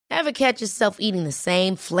Ever catch yourself eating the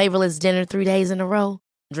same flavorless dinner 3 days in a row?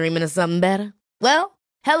 Dreaming of something better? Well,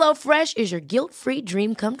 HelloFresh is your guilt-free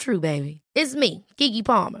dream come true, baby. It's me, Keke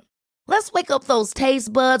Palmer. Let's wake up those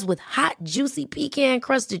taste buds with hot, juicy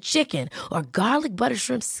pecan-crusted chicken or garlic butter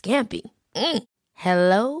shrimp scampi.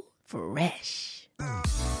 Hello Fresh.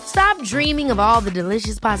 Stop dreaming of all the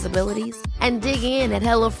delicious possibilities and dig in at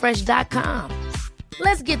HelloFresh.com.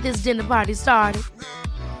 Let's get this dinner party started.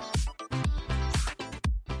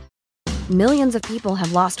 Millions of people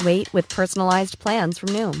have lost weight with personalized plans from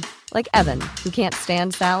Noom. Like Evan, who can't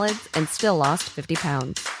stand salads and still lost 50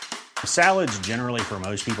 pounds. Salads generally for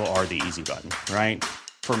most people are the easy button, right?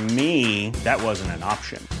 For me, that wasn't an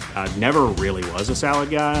option. I never really was a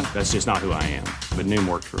salad guy. That's just not who I am. But Noom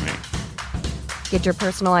worked for me. Get your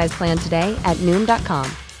personalized plan today at Noom.com.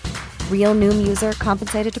 Real Noom user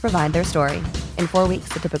compensated to provide their story. In 4 weeks,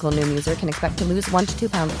 the typical Noom user can expect to lose 1 to 2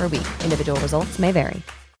 pounds per week. Individual results may vary.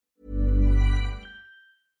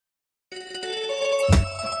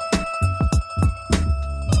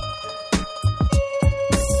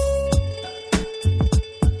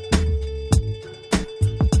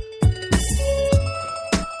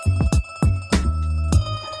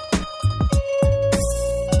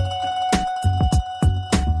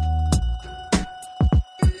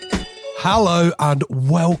 Hello and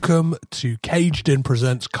welcome to Caged In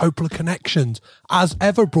Presents Coppola Connections, as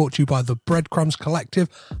ever brought to you by the Breadcrumbs Collective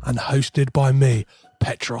and hosted by me,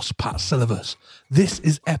 Petros Patsilivas. This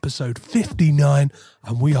is episode 59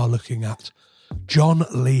 and we are looking at John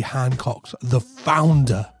Lee Hancock's The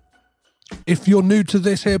Founder. If you're new to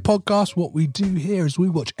this here podcast, what we do here is we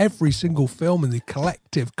watch every single film in the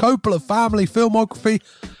collective Coppola family filmography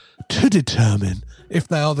to determine if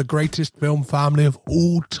they are the greatest film family of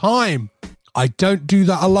all time. I don't do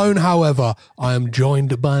that alone, however. I am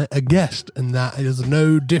joined by a guest, and that is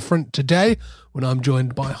no different today when I'm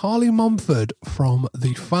joined by Harley Mumford from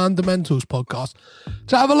the Fundamentals podcast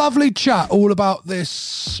to have a lovely chat all about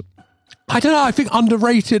this, I don't know, I think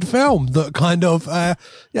underrated film that kind of,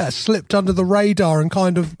 slipped under the radar and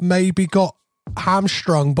kind of maybe got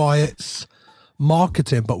hamstrung by its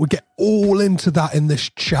marketing, but we get all into that in this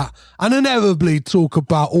chat and inevitably talk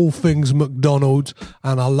about all things McDonald's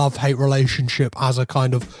and our love-hate relationship as a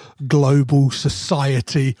kind of global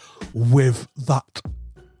society with that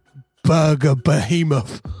burger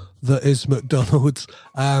behemoth that is McDonald's.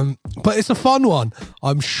 But it's a fun one.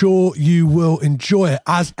 I'm sure you will enjoy it.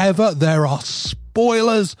 As ever, there are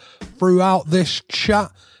spoilers throughout this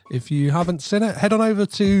chat. If you haven't seen it, head on over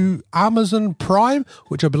to Amazon Prime,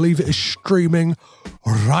 which I believe it is streaming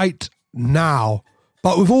right now.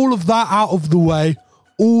 But with all of that out of the way,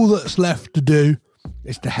 all that's left to do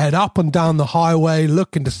is to head up and down the highway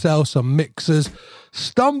looking to sell some mixers,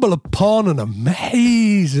 stumble upon an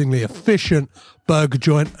amazingly efficient burger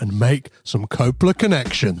joint and make some Coppola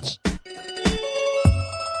connections.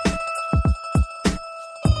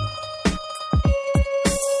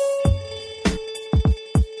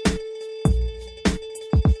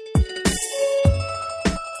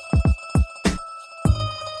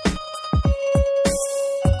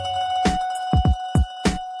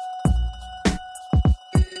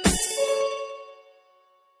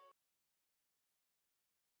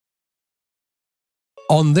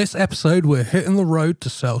 On this episode, we're hitting the road to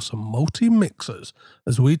sell some multi-mixers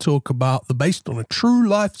as we talk about the based on a true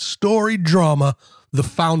life story drama, The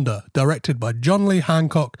Founder, directed by John Lee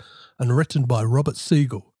Hancock and written by Robert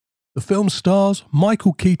Siegel. The film stars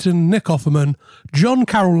Michael Keaton, Nick Offerman, John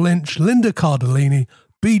Carroll Lynch, Linda Cardellini,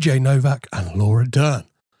 BJ Novak and Laura Dern.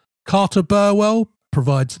 Carter Burwell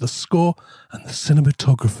provides the score and the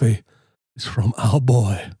cinematography is from our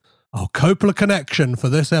boy, our Coppola connection for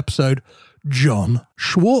this episode, John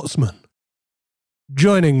Schwartzman.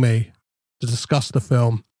 Joining me to discuss the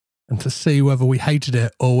film and to see whether we hated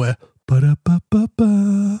it or we're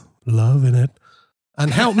loving it, and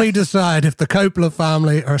help me decide if the Coppola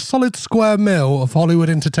family are a solid square meal of Hollywood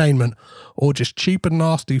entertainment or just cheap and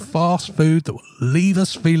nasty fast food that will leave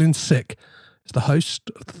us feeling sick, is the host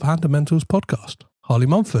of the Fundamentals podcast, Harley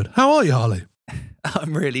Mumford. How are you, Harley?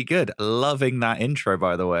 I'm really good. Loving that intro,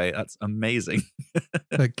 by the way. That's amazing.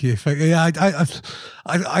 Thank you. Yeah,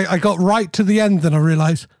 I got right to the end and I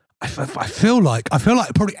realised I feel like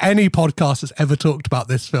probably any podcast that's ever talked about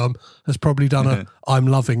this film has probably done a "I'm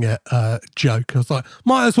loving it" joke. I was like,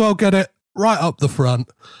 might as well get it right up the front.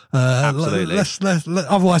 Absolutely.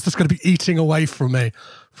 Otherwise, that's going to be eating away from me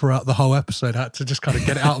throughout the whole episode. I had to just kind of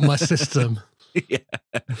get it out of my system. Yeah,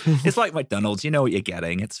 it's like McDonald's. You know what you're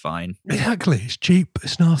getting. It's fine. Exactly. It's cheap.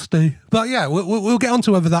 It's nasty. But yeah, we'll get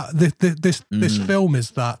onto whether this film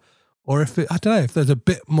is that, or if it, I don't know, if there's a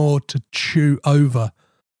bit more to chew over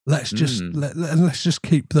let's just let's just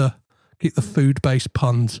keep the food-based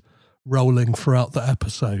puns rolling throughout the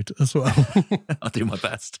episode as well. I'll do my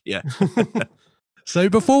best. Yeah. So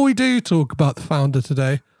before we do talk about the founder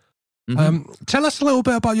today, tell us a little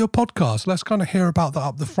bit about your podcast. Let's kind of hear about that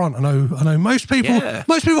up the front. I know most people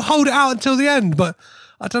hold it out until the end, but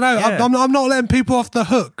I don't know. Yeah. I'm not letting people off the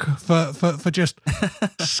hook for just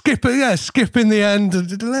skipping the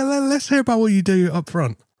end. Let's hear about what you do up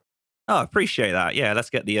front. Oh, I appreciate that. Yeah, let's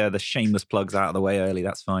get the shameless plugs out of the way early.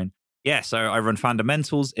 That's fine. Yeah, so I run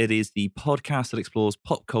Fundamentals. It is the podcast that explores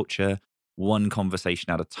pop culture one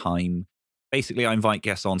conversation at a time. Basically, I invite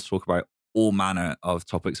guests on to talk about all manner of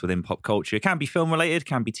topics within pop culture. It can be film related,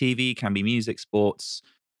 can be TV, can be music, sports,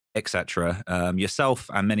 etc. Yourself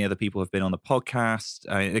and many other people have been on the podcast.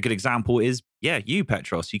 A good example is, you,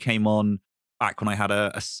 Petros. You came on back when I had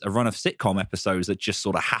a run of sitcom episodes that just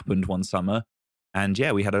sort of happened one summer. And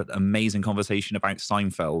we had an amazing conversation about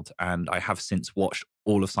Seinfeld. And I have since watched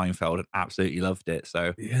all of Seinfeld and absolutely loved it.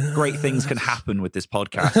 So great things can happen with this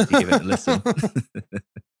podcast if you give it a listen.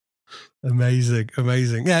 Amazing.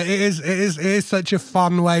 Yeah, it is such a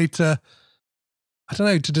fun way to, I don't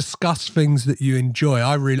know, to discuss things that you enjoy.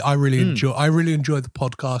 I really enjoy the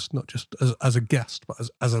podcast, not just as a guest, but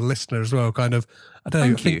as a listener as well. Kind of, I don't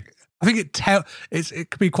know. I think it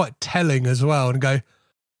could be quite telling as well, and go,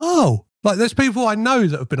 oh, like there's people I know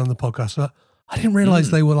that have been on the podcast that I didn't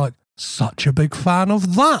realize they were like such a big fan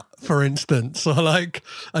of that, for instance. Or like,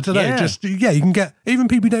 I don't know, just you can get even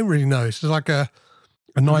people you don't really know. It's just like a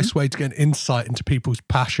nice way to get an insight into people's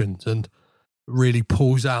passions, and really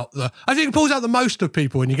pulls out the most of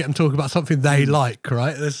people when you get them talking about something they like,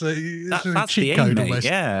 right? That's a cheat code almost.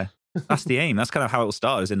 Yeah, that's the aim. That's kind of how it all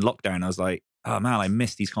started. In lockdown, I was like, oh man, I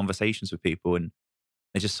miss these conversations with people, and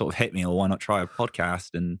they just sort of hit me, or why not try a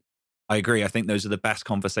podcast? And I agree. I think those are the best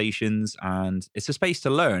conversations, and it's a space to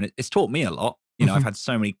learn. It's taught me a lot. You know, I've had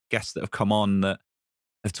so many guests that have come on that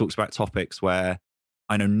have talked about topics where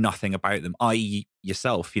I know nothing about them. I.e.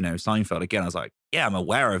 yourself, Seinfeld, again, I was like, yeah, I'm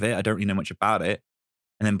aware of it. I don't really know much about it.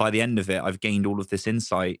 And then by the end of it, I've gained all of this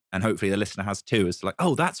insight, and hopefully the listener has too. It's like,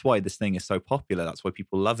 oh, that's why this thing is so popular. That's why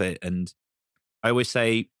people love it. And I always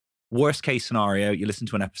say, worst case scenario, you listen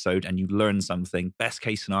to an episode and you learn something. Best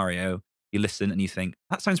case scenario, you listen and you think,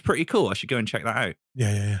 that sounds pretty cool. I should go and check that out.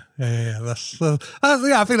 Yeah. That's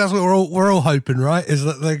I think that's what we're all hoping, right? Is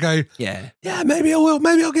that they go, maybe I will.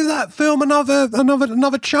 Maybe I'll give that film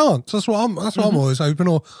another chance. That's what I'm always hoping.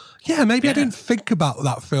 Or maybe I didn't think about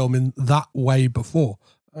that film in that way before.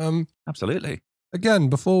 Absolutely. Again,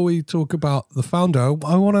 before we talk about the founder,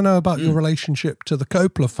 I want to know about your relationship to the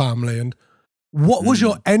Coppola family, and what was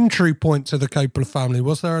your entry point to the Coppola family?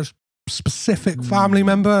 Was there a specific family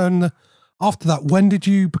member? And after that, when did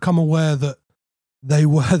you become aware that they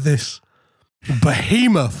were this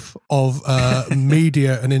behemoth of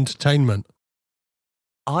media and entertainment?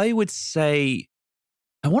 I would say,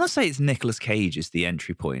 I want to say it's Nicolas Cage is the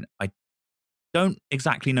entry point. I don't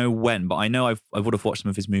exactly know when, but I know I would have watched some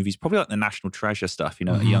of his movies, probably like the National Treasure stuff, at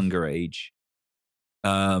a younger age.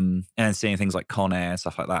 And seeing things like Con Air,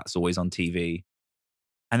 stuff like that's always on TV.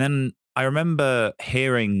 And then I remember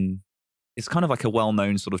hearing, it's kind of like a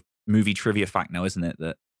well-known sort of movie trivia fact now, isn't it?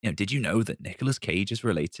 That, did you know that Nicolas Cage is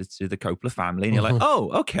related to the Coppola family? And you're like,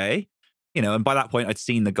 oh, okay. And by that point I'd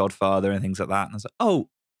seen The Godfather and things like that. And I was like, oh,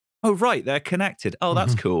 right, they're connected. Oh,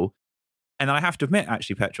 that's cool. And I have to admit,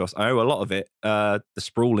 actually, Petros, I owe a lot of it, the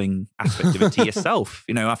sprawling aspect of it to yourself.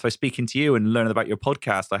 After speaking to you and learning about your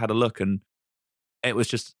podcast, I had a look, and it was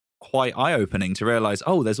just quite eye-opening to realize,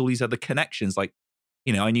 oh, there's all these other connections. Like,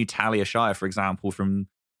 I knew Talia Shire, for example, from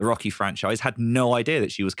the Rocky franchise, had no idea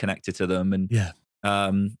that she was connected to them. And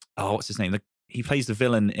what's his name? He plays the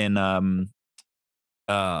villain in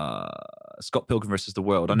Scott Pilgrim versus the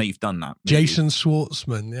World. I know you've done that. Maybe. Jason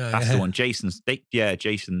Schwartzman. That's the one. Jason.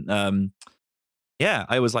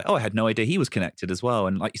 I was like, oh, I had no idea he was connected as well.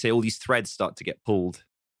 And like you say, all these threads start to get pulled.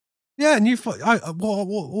 Yeah, and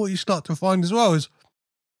what you start to find as well is,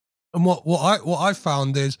 and what I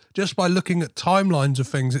found is, just by looking at timelines of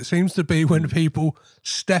things, it seems to be when people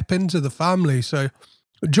step into the family. So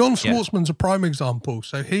John Schwartzman's a prime example.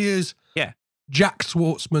 So he is Jack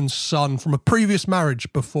Schwartzman's son from a previous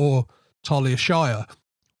marriage before Talia Shire.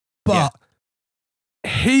 But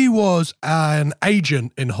he was an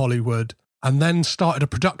agent in Hollywood and then started a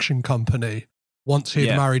production company once he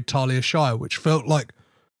had married Talia Shire, which felt like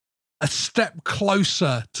a step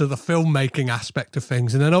closer to the filmmaking aspect of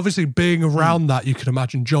things. And then obviously being around that, you can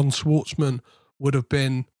imagine John Schwartzman would have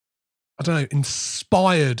been, I don't know,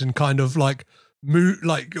 inspired and kind of like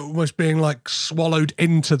almost being like swallowed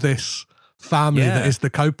into this family that is the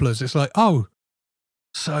Coppolas. It's like, oh,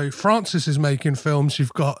 So Francis is making films.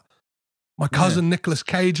 You've got my cousin Nicolas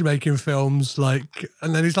Cage making films, like,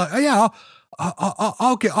 and then he's like, oh yeah,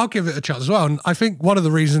 I'll give it a chance as well. And I think one of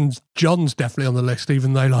the reasons John's definitely on the list,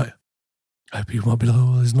 even though like people might be like,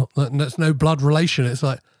 oh, there's no blood relation. It's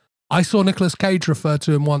like I saw Nicolas Cage refer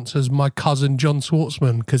to him once as my cousin John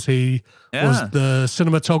Schwartzman because he was the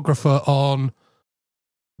cinematographer on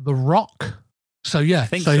The Rock. So yeah, I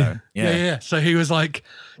think so. Yeah. So he was like,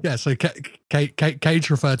 so Cage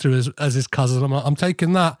referred to as his cousin. I'm like, I'm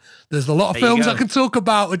taking that. There's a lot of films I can talk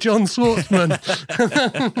about with John Schwartzman.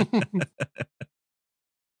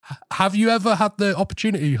 Have you ever had the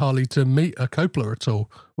opportunity, Harley, to meet a Coppola at all,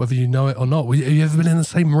 whether you know it or not? Have you ever been in the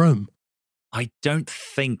same room? I don't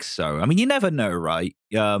think so. I mean, you never know, right?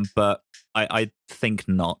 But I think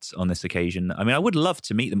not on this occasion. I mean, I would love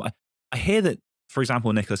to meet them. I hear that, for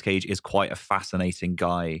example, Nicolas Cage is quite a fascinating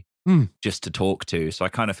guy just to talk to. So I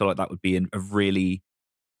kind of feel like that would be a really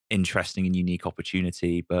interesting and unique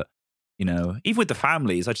opportunity. But, you know, even with the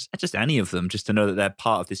families, just any of them, just to know that they're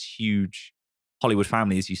part of this huge Hollywood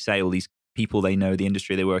family, as you say, all these people they know, the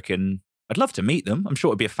industry they work in. I'd love to meet them. I'm sure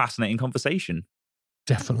it'd be a fascinating conversation.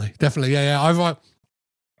 Definitely. Yeah.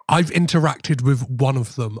 I've interacted with one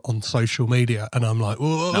of them on social media, and I'm like,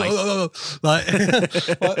 whoa, nice. Like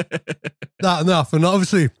that enough. And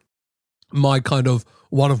obviously,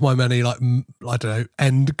 one of my many, like, I don't know,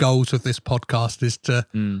 end goals of this podcast is to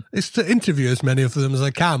interview as many of them as I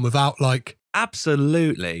can without like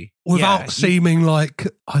absolutely without seeming like,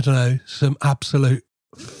 I don't know, some absolute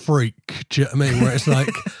freak. Do you know what I mean? Where it's like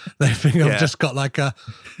they think I've just got like a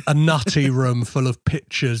nutty room full of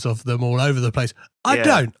pictures of them all over the place. I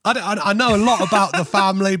don't. I know a lot about the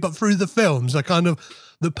family, but through the films, I kind of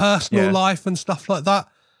the personal life and stuff like that.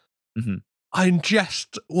 Mm-hmm. I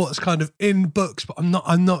ingest what's kind of in books, but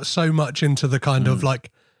I'm not so much into the kind of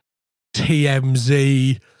like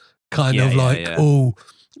TMZ kind of like, oh,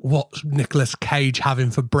 what's Nicolas Cage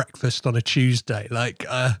having for breakfast on a Tuesday? Like,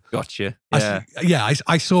 gotcha.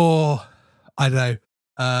 I saw, I don't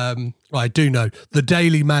know, I do know, the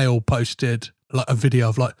Daily Mail posted like a video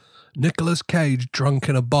of like Nicolas Cage drunk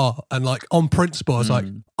in a bar, and like on principle, I was like,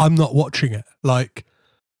 I'm not watching it. Like,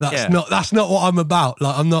 that's not what I'm about.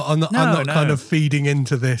 Like, I'm not kind of feeding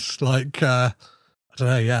into this like, I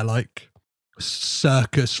don't know, like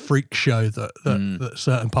circus freak show that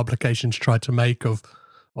certain publications try to make of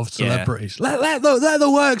celebrities. Let the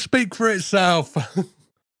work speak for itself.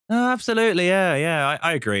 No, absolutely. Yeah.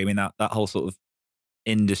 I agree. I mean, that whole sort of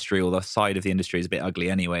industry or the side of the industry is a bit ugly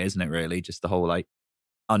anyway, isn't it, really? Just the whole like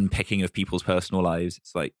unpicking of people's personal lives.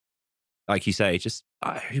 It's like you say, just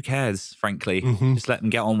who cares, frankly? Mm-hmm. Just let them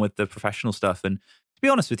get on with the professional stuff. And to be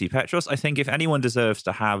honest with you, Petros, I think if anyone deserves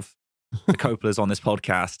to have the Coppolas on this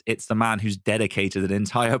podcast, it's the man who's dedicated an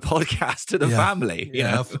entire podcast to the family. You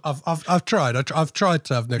know? I've tried. I've tried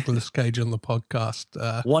to have Nicolas Cage on the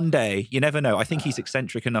podcast. One day, you never know. I think he's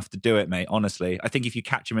eccentric enough to do it, mate. Honestly, I think if you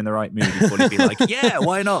catch him in the right mood, he'd probably be like, "Yeah,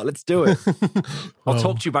 why not? Let's do it." I'll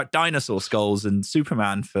talk to you about dinosaur skulls and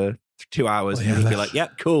Superman for 2 hours, and he'll be like, "Yeah,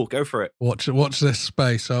 cool, go for it." Watch this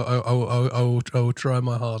space. I will try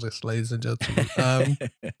my hardest, ladies and gentlemen.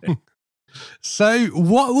 So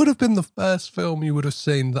what would have been the first film you would have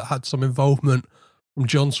seen that had some involvement from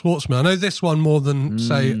John Schwartzman? I know this one, more than,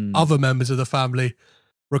 say, other members of the family,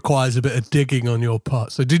 requires a bit of digging on your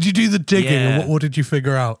part. So did you do the digging, and what did you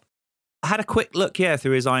figure out? I had a quick look,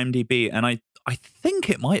 through his IMDb, and I think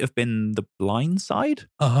it might have been The Blind Side.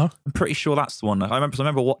 Uh-huh. I'm pretty sure that's the one. I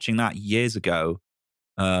remember watching that years ago.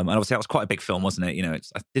 And obviously that was quite a big film, wasn't it? You know,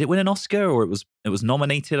 did it win an Oscar, or it was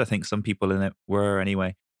nominated? I think some people in it were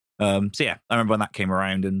anyway. I remember when that came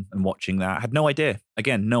around and watching that. I had no idea.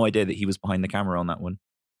 Again, no idea that he was behind the camera on that one.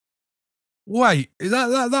 Wait,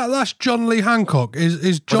 that's John Lee Hancock.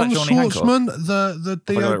 Is John Schwartzman the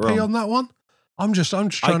DOP on that one? I'm just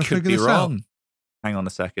trying to figure this out. Hang on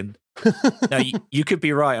a second. No, you could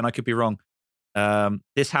be right and I could be wrong.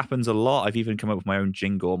 This happens a lot. I've even come up with my own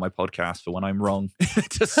jingle on my podcast for when I'm wrong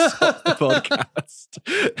to stop the podcast.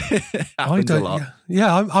 Happens a lot.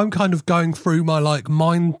 Yeah, I'm kind of going through my like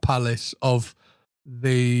mind palace of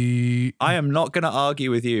the. I am not going to argue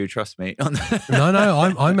with you. Trust me.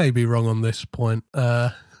 No, I may be wrong on this point.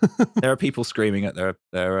 There are people screaming at their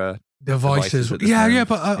devices. Yeah,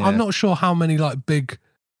 but I'm not sure how many like big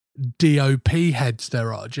DOP heads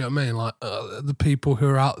there are. Do you know what I mean? Like the people who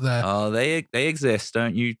are out there. Oh, they exist.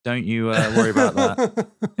 Don't you worry about that.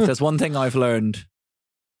 If there's one thing I've learned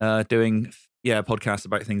doing podcasts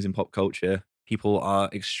about things in pop culture, people are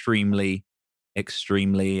extremely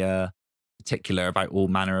particular about all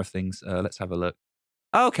manner of things. Let's have a look.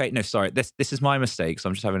 Okay, no, sorry. This is my mistake. So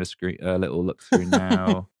I'm just having a little look through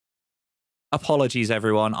now. Apologies,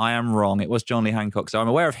 everyone. I am wrong. It was John Lee Hancock. So I'm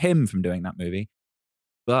aware of him from doing that movie.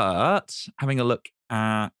 But having a look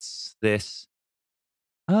at this,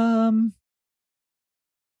 when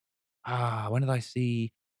did I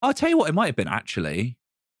see? I'll tell you what, it might have been actually.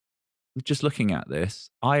 Just looking at this,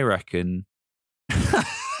 I reckon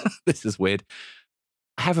this is weird.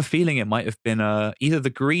 I have a feeling it might have been either The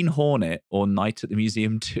Green Hornet or Night at the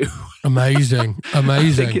Museum 2. Amazing.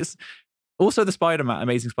 I think it's also the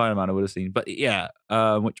Amazing Spider-Man I would have seen. But yeah,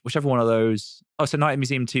 whichever one of those. Oh, so Night at the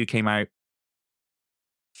Museum 2 came out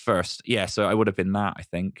first. Yeah, so I would have been that, I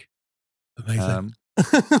think. Amazing.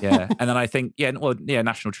 Yeah, and then I think,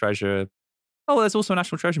 National Treasure. Oh, there's also a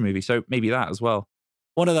National Treasure movie, so maybe that as well.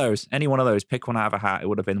 One of those, any one of those, pick one out of a hat. It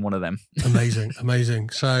would have been one of them. Amazing.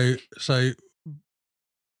 So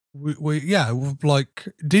we like,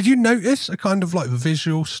 did you notice a kind of like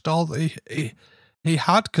visual style that he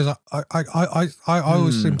had? Because I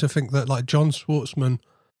always seem to think that like John Schwartzman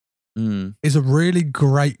is a really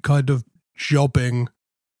great kind of jobbing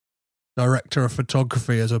director of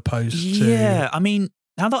photography as opposed to... Yeah, I mean,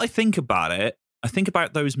 now that I think about it, I think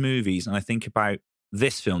about those movies and I think about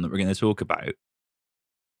this film that we're going to talk about.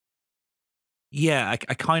 Yeah,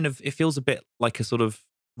 I kind of, it feels a bit like a sort of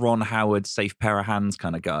Ron Howard, safe pair of hands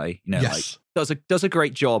kind of guy. You know, yes. Like does a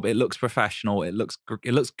great job. It looks professional. It looks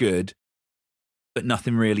good, but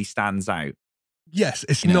nothing really stands out. Yes,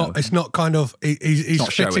 it's not kind of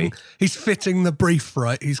he's fitting the brief,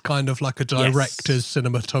 right? He's kind of like a director's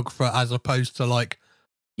cinematographer as opposed to like,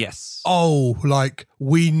 yes, oh, like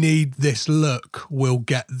we need this look, we'll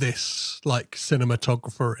get this like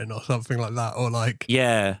cinematographer in or something like that, or like,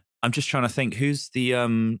 yeah. I'm just trying to think who's the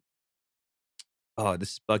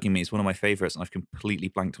this is bugging me. It's one of my favorites, and I've completely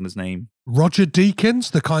blanked on his name. Roger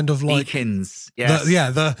Deakins, the kind of like Deakins, yes,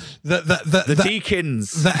 the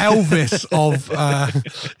Deakins, the Elvis of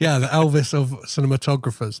the Elvis of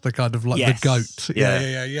cinematographers, the kind of like the goat.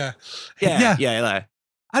 Yeah.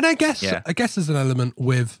 And I guess there's an element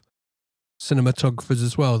with cinematographers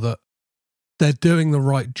as well that they're doing the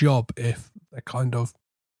right job if they're kind of,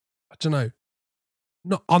 I don't know,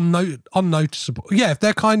 not unnoticeable. Yeah, if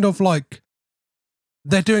they're kind of like,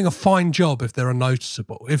 they're doing a fine job if they're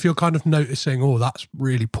unnoticeable. If you're kind of noticing, oh, that's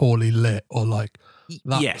really poorly lit, or like,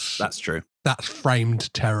 yes, that's true. That's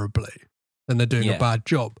framed terribly, then they're doing a bad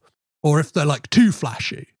job. Or if they're like too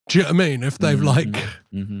flashy, do you know what I mean? If they've yeah,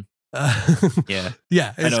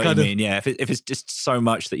 it's I know what you mean. Yeah, if it's just so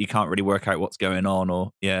much that you can't really work out what's going on,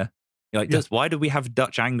 or you're like, why do we have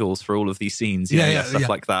Dutch angles for all of these scenes? Stuff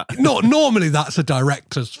like that. Not normally that's a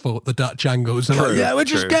director's fault, the Dutch angles. True, like, we're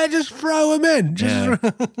just going to just throw them in.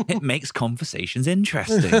 It makes conversations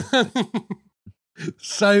interesting.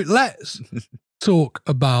 So let's talk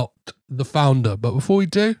about the founder. But before we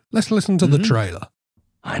do, let's listen to the trailer.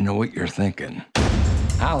 I know what you're thinking.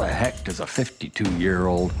 How the heck does a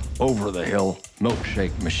 52-year-old over-the-hill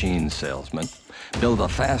milkshake machine salesman build a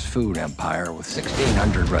fast food empire with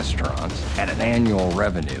 1,600 restaurants and an annual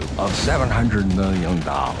revenue of $700 million?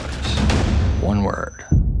 One word: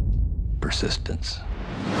 persistence.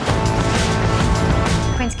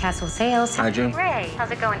 Prince Castle Sales. Hi, Jim. Ray,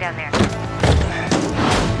 how's it going down there?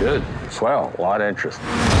 Good. Swell. A lot of interest.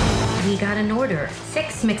 We got an order.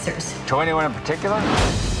 6 mixers. To anyone in particular?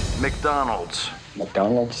 McDonald's.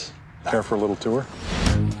 McDonald's? Care for a little tour?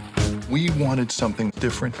 We wanted something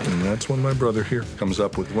different, and that's when my brother here comes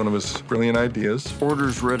up with one of his brilliant ideas.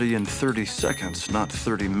 Orders ready in 30 seconds, not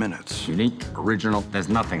 30 minutes. Unique, original, there's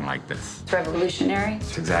nothing like this. It's revolutionary.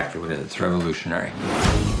 It's exactly what it is. It's revolutionary.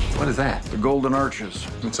 What is that? The Golden Arches.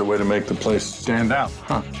 It's a way to make the place stand out.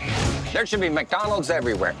 Huh. There should be McDonald's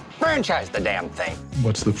everywhere. Franchise the damn thing.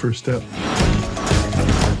 What's the first step?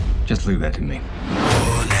 Just leave that to me.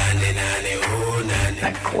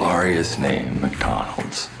 That glorious name,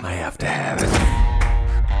 McDonald's. I have to have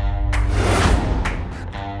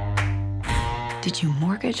it. Did you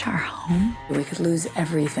mortgage our home? We could lose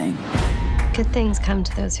everything. Good things come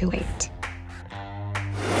to those who wait.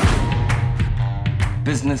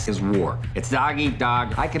 Business is war. It's dog eat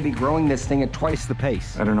dog. I could be growing this thing at twice the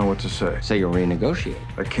pace. I don't know what to say. Say you'll renegotiate.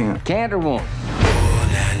 I can't. Can't or won't?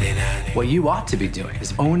 What you ought to be doing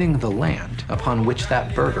is owning the land upon which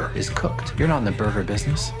that burger is cooked. You're not in the burger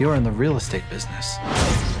business. You're in the real estate business.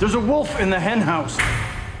 There's a wolf in the hen house.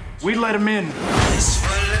 We let him in.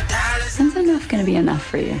 Isn't enough gonna be enough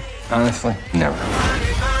for you? Honestly, never.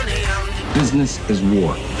 Business is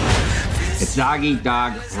war. It's dog eat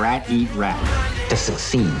dog, rat eat rat. To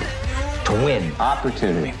succeed, to win,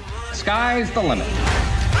 opportunity. Sky's the limit.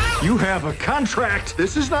 You have a contract.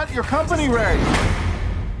 This is not your company, Ray.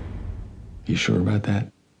 You sure about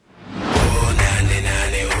that?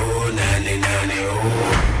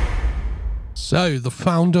 So, The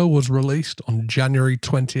Founder was released on January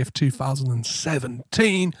 20th,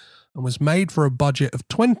 2017 and was made for a budget of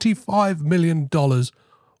 $25 million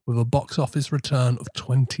with a box office return of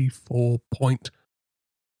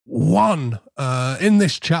 24.1. In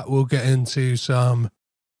this chat, we'll get into some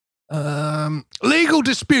legal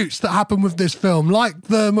disputes that happen with this film, like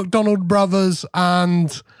the McDonald brothers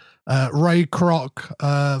and Ray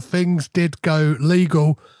Kroc. Things did go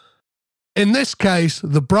legal. In this case,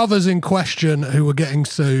 the brothers in question who were getting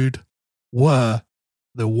sued were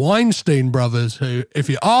the Weinstein brothers, who, if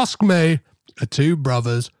you ask me, are two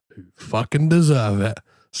brothers who fucking deserve it.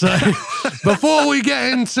 So before we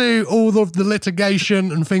get into all of the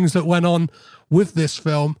litigation and things that went on with this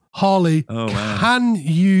film, Harley, can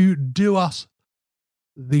you do us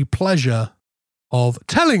the pleasure of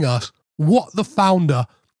telling us what The Founder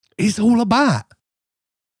is all about?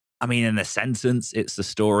 I mean, in a sentence, it's the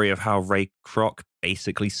story of how Ray Kroc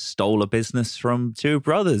basically stole a business from two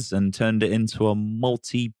brothers and turned it into a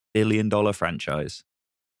multi-billion-dollar franchise.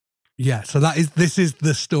 Yeah, so this is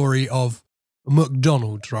the story of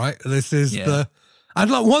McDonald's, right? This is and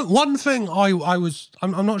like one thing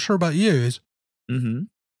I'm not sure about you is,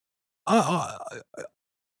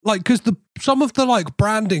 like, because some of the like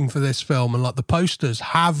branding for this film and like the posters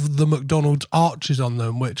have the McDonald's arches on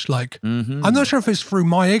them, which like I'm not sure if it's through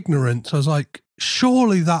my ignorance. I was like,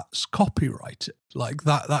 surely that's copyrighted. Like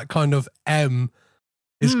that kind of M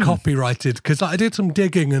is copyrighted, because I did some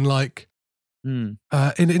digging and like in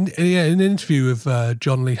an interview with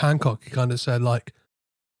John Lee Hancock, he kind of said like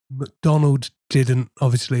McDonald's didn't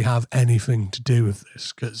obviously have anything to do with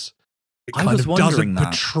this because it kind of doesn't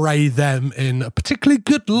portray them in a particularly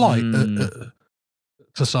good light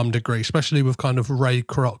to some degree, especially with kind of Ray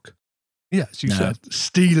Kroc. Yeah, as you said,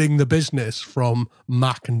 stealing the business from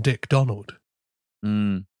Mac and Dick Donald.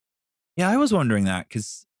 Yeah, I was wondering that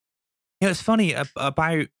because it's funny.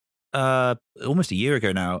 About almost a year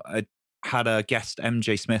ago now, I had a guest,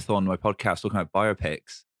 MJ Smith, on my podcast talking about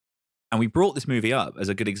biopics, and we brought this movie up as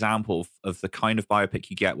a good example of the kind of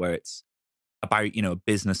biopic you get where it's about, you know, a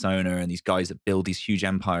business owner and these guys that build these huge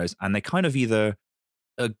empires, and they kind of either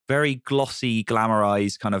a very glossy,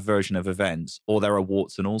 glamorized kind of version of events, or they're a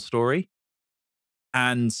warts and all story.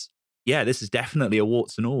 And yeah, this is definitely a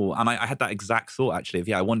warts and all. And I had that exact thought actually of,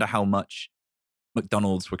 I wonder how much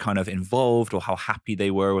McDonald's were kind of involved or how happy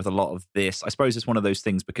they were with a lot of this. I suppose it's one of those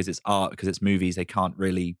things because it's art, because it's movies, they can't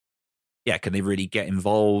really, can they really get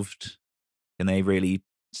involved? Can they really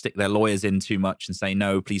stick their lawyers in too much and say,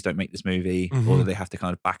 no, please don't make this movie, or do they have to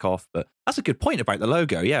kind of back off? But that's a good point about the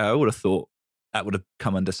logo. Yeah, I would have thought that would have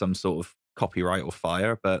come under some sort of copyright or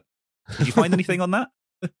fire, but did you find anything on that?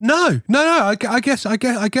 No. I guess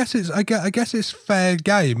it's fair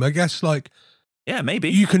game. I guess like, yeah, maybe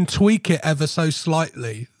you can tweak it ever so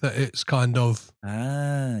slightly that it's kind of Do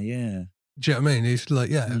you know what I mean? It's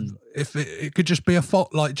like, if it could just be a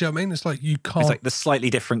fault, like, do you know what I mean? It's like you can't. It's like the slightly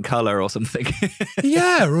different color or something.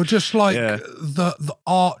 Or just like the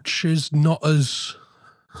arch is not as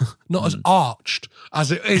arched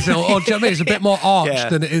as it is, or do you know what I mean? It's a bit more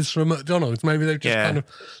arched than it is from McDonald's. Maybe they've just kind of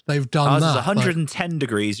done ours that. Ours is 110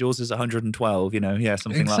 degrees, yours is 112. You know,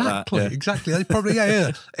 something like that. Exactly. They probably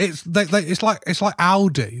It's it's like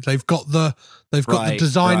Audi. They've got the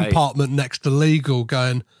design department next to legal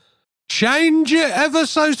going, change it ever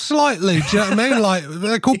so slightly. Do you know what I mean? Like,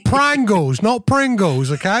 they're called Prangles, not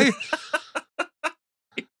Pringles, okay?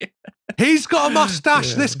 He's got a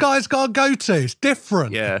mustache. This guy's got a goatee. It's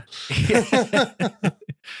different. Yeah,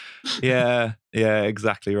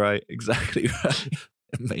 exactly right.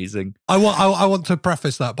 Amazing. I want to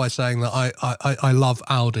preface that by saying that I love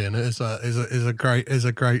Aldi, and it is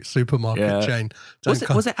a great supermarket chain. Was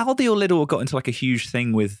it Aldi or Lidl got into like a huge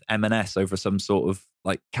thing with M&S over some sort of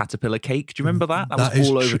like caterpillar cake? Do you remember that? That was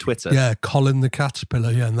all over Twitter. Yeah, Colin the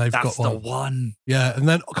Caterpillar. Yeah, and they've got one. That's the one. Yeah, and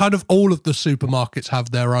then kind of all of the supermarkets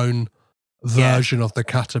have their own version of the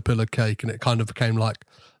caterpillar cake, and it kind of became like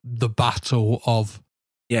the battle of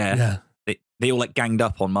They all like ganged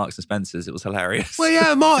up on Marks and Spencer's. It was hilarious. Well,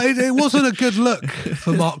 yeah, it wasn't a good look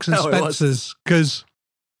for Marks and Spencer's, because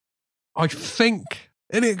I think,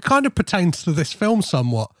 and it kind of pertains to this film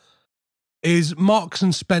somewhat, is Marks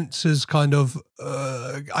and Spencer's kind of,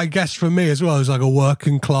 I guess for me as well, as like a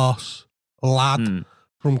working class lad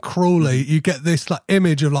from Crawley, you get this like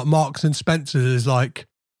image of like Marks and Spencer's as like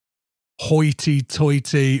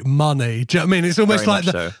hoity-toity money. Do you know what I mean? It's almost like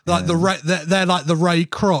they're like the Ray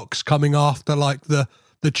Krocs coming after like the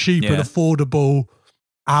cheap and affordable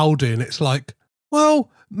Aldi, and it's like,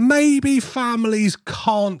 well, maybe families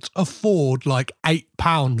can't afford like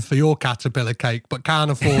 £8 for your caterpillar cake, but can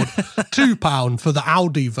afford £2 for the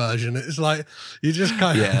Aldi version. It's like, you just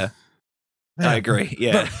kind of... Yeah. I agree.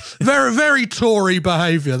 Yeah. Very, very Tory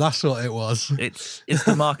behaviour. That's what it was. It's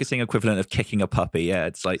the marketing equivalent of kicking a puppy. Yeah.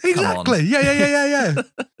 It's like, exactly. Come on. Yeah.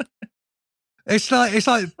 It's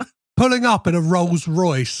like pulling up in a Rolls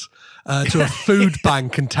Royce to a food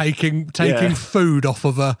bank and taking food off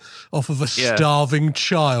of a starving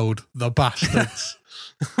child. The bastards.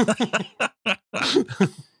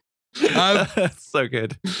 So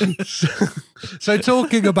good. So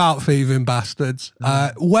talking about thieving bastards,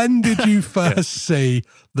 when did you first see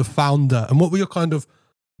The Founder, and what were your kind of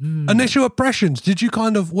initial impressions? Did you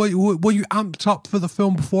kind of were you amped up for the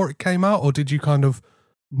film before it came out, or did you kind of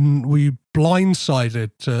were you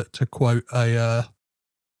blindsided, to quote a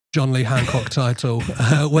John Lee Hancock title,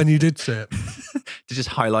 when you did see it? To just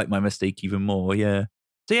highlight my mistake even more, yeah.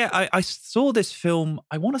 So yeah, I saw this film,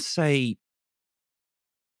 I want to say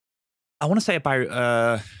about,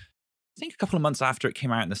 I think a couple of months after it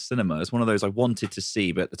came out in the cinema. It's one of those I wanted to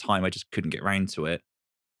see, but at the time I just couldn't get around to it.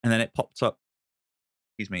 And then it popped up,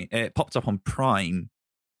 it popped up on Prime,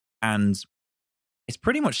 and it's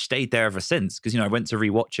pretty much stayed there ever since. Because, I went to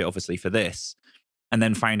rewatch it, obviously, for this, and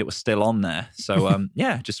then found it was still on there. So,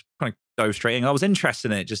 just kind of dove straight in. I was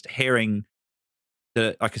interested in it, just hearing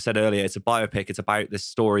that, like I said earlier, it's a biopic. It's about this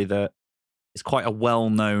story that is quite a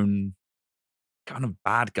well-known kind of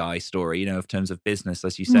bad guy story, in terms of business,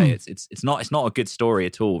 as you say. It's not a good story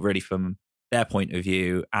at all, really, from their point of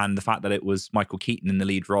view. And the fact that it was Michael Keaton in the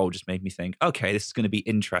lead role just made me think, okay, this is going to be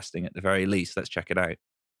interesting at the very least. Let's check it out.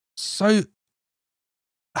 So,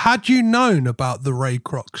 had you known about the Ray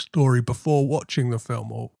Kroc story before watching the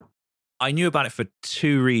film? Or I knew about it for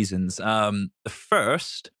two reasons. The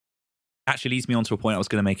first actually leads me on to a point I was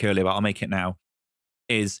going to make earlier, but I'll make it now.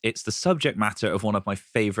 It's the subject matter of one of my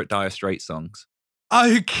favorite Dire Straits songs.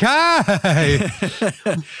 Okay.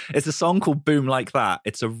 It's a song called Boom Like That.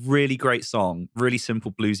 It's a really great song, really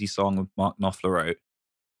simple bluesy song that Mark Knopfler wrote.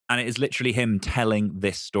 And it is literally him telling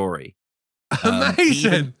this story.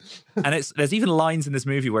 Amazing. And there's even lines in this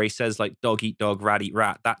movie where he says like dog eat dog, rat eat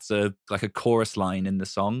rat. That's a chorus line in the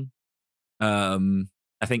song.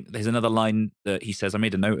 I think there's another line that he says, I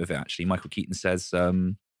made a note of it actually. Michael Keaton says,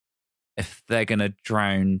 if they're going to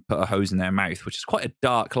drown, put a hose in their mouth, which is quite a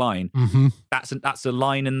dark line. Mm-hmm. That's a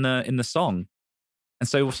line in the song. And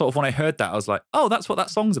so sort of when I heard that, I was like, oh, that's what that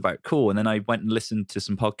song's about. Cool. And then I went and listened to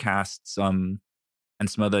some podcasts and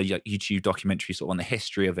some other YouTube documentaries sort of on the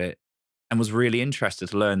history of it, and was really interested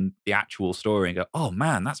to learn the actual story and go, oh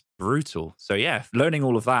man, that's brutal. So yeah, learning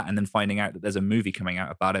all of that and then finding out that there's a movie coming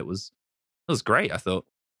out about it was great, I thought.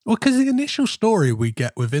 Well, because the initial story we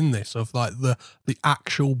get within this of like the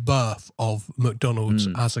actual birth of McDonald's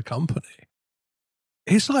as a company,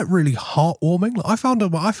 it's like really heartwarming. Like I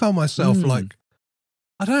found myself like,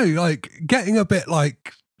 I don't know, like getting a bit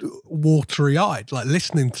like watery eyed, like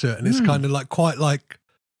listening to it, and it's kind of like quite like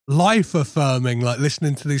life affirming, like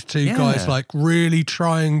listening to these two guys like really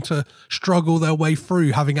trying to struggle their way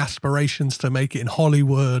through, having aspirations to make it in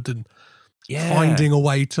Hollywood and finding a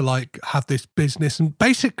way to like have this business and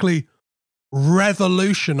basically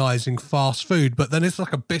revolutionizing fast food. But then it's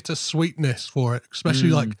like a bitter sweetness for it, especially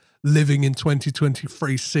like living in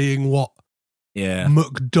 2023, seeing what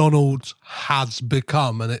McDonald's has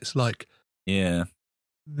become. And it's like, for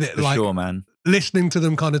sure, man. Listening to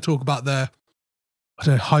them kind of talk about their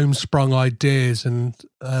homesprung ideas, and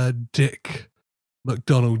Dick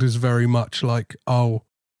McDonald is very much like, oh,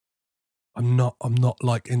 I'm not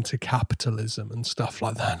like into capitalism and stuff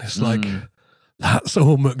like that. And it's like, that's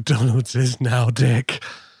all McDonald's is now, Dick.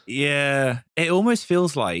 Yeah. It almost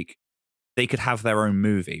feels like they could have their own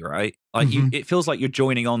movie, right? Like it feels like you're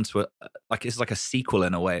joining on to like it's like a sequel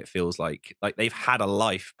in a way. It feels like they've had a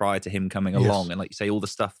life prior to him coming along. And like you say, all the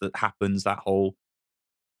stuff that happens, that whole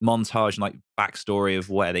montage and like backstory of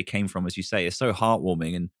where they came from, as you say, is so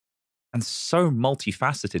heartwarming and so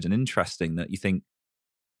multifaceted and interesting that you think,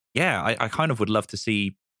 I kind of would love to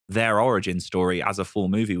see their origin story as a full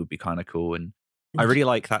movie. Would be kind of cool. And I really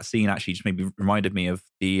like that scene, actually. Just maybe reminded me of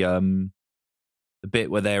the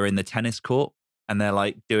bit where they're in the tennis court and they're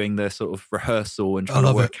like doing the sort of rehearsal and trying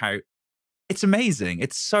to work out. It's amazing.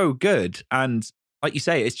 It's so good. And like you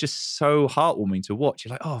say, it's just so heartwarming to watch.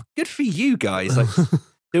 You're like, oh, good for you guys. Like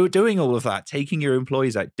they were doing all of that, taking your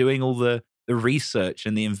employees out, doing all the research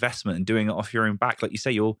and the investment and doing it off your own back. Like you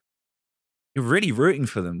say, you're really rooting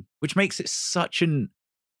for them, which makes it such an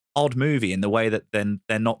odd movie in the way that then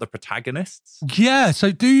they're not the protagonists. Yeah.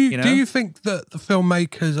 So do you think that the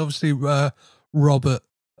filmmakers, obviously Robert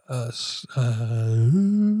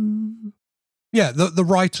the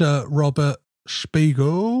writer Robert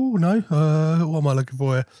Spiegel. No, what am I looking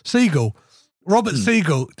for here? Siegel. Robert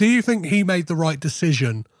Siegel. Do you think he made the right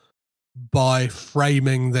decision by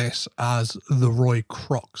framing this as the Roy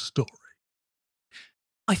Kroc story?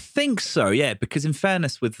 I think so, yeah, because in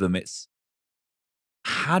fairness with them, it's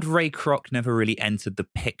had Ray Kroc never really entered the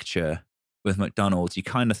picture with McDonald's, you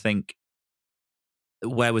kind of think,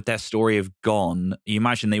 where would their story have gone? You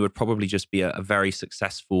imagine they would probably just be a very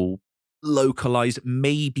successful, localized,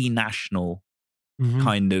 maybe national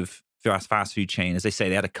kind of fast food chain. As they say,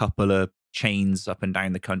 they had a couple of chains up and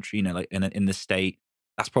down the country, you know, like in the state.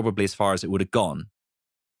 That's probably as far as it would have gone.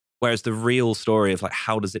 Whereas the real story of like,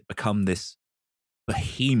 how does it become this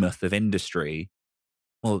behemoth of industry?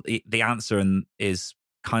 Well, the answer is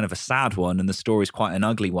kind of a sad one, and the story is quite an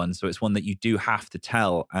ugly one. So it's one that you do have to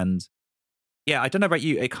tell. And yeah, I don't know about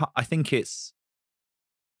you. I think it's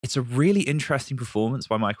a really interesting performance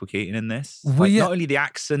by Michael Keaton in this. Not only the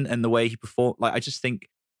accent and the way he performed, like I just think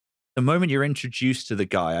the moment you're introduced to the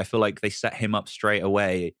guy, I feel like they set him up straight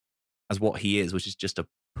away as what he is, which is just a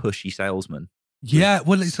pushy salesman. Yeah,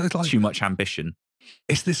 well, it's like too much ambition.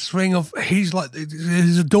 It's this thing of he's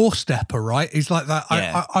a doorstepper, right? He's like that.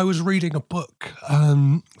 Yeah. I was reading a book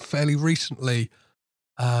fairly recently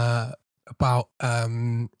about a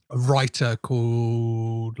writer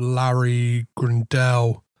called Larry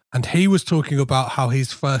Grindell, and he was talking about how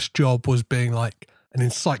his first job was being like an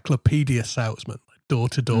encyclopedia salesman, like door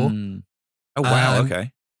to door. Oh wow!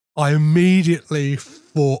 Okay. I immediately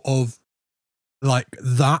thought of like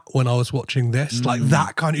that when I was watching this, like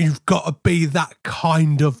that kind of, you've got to be that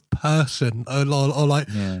kind of person. Or like,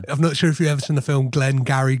 I'm not sure if you've ever seen the film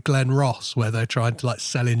Glenn Ross, where they're trying to like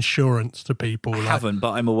sell insurance to people. I haven't,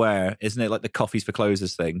 but I'm aware. Isn't it like the coffees for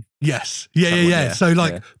closers thing? Yes. Yeah. So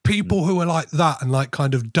like people who are like that and like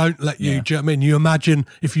kind of don't let you, do you know what I mean? You imagine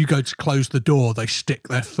if you go to close the door, they stick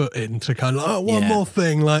their foot in to kind of, one more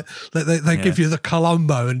thing. Like they give you the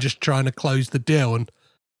Columbo and just trying to close the deal. And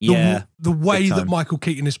the way that Michael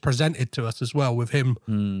Keaton is presented to us as well, with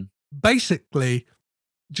him basically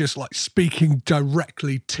just like speaking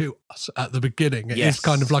directly to us at the beginning. It is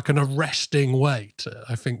kind of like an arresting way to,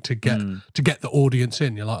 I think, to get the audience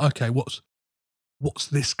in. You're like, okay, what's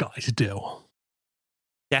this guy's deal?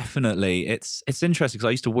 Definitely. It's interesting because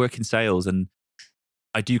I used to work in sales and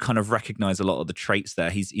I do kind of recognize a lot of the traits there.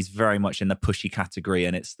 He's very much in the pushy category,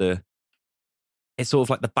 and it's sort of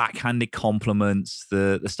like the backhanded compliments,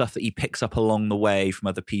 the stuff that he picks up along the way from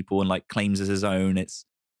other people and like claims as his own. It's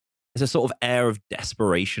a sort of air of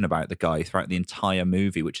desperation about the guy throughout the entire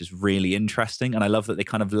movie, which is really interesting. And I love that they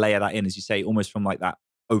kind of layer that in, as you say, almost from like that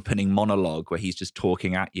opening monologue where he's just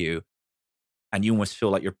talking at you and you almost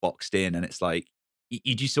feel like you're boxed in. And it's like,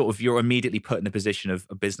 you're immediately put in the position of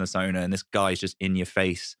a business owner, and this guy's just in your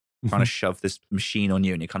face trying to shove this machine on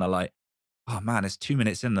you. And you're kind of like, oh man, it's 2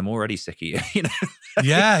 minutes in, I'm already sick of you. You know?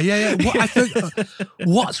 Yeah. I think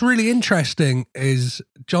what's really interesting is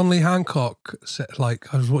John Lee Hancock said,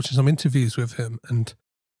 like, I was watching some interviews with him, and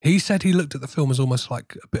he said he looked at the film as almost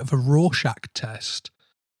like a bit of a Rorschach test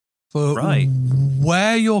for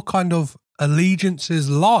where your kind of allegiances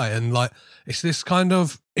lie, and like it's this kind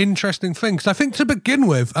of interesting thing. Because I think to begin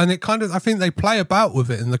with, and I think they play about with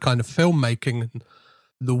it in the kind of filmmaking and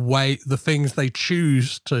the things they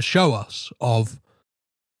choose to show us of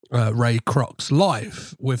Ray Kroc's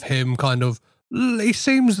life, with him kind of, he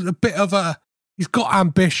seems a bit of he's got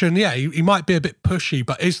ambition. Yeah, he might be a bit pushy,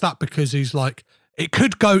 but is that because he's like, it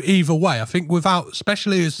could go either way. I think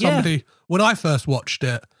especially as somebody, when I first watched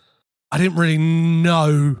it, I didn't really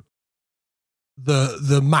know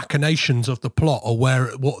the machinations of the plot or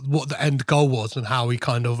what the end goal was and how he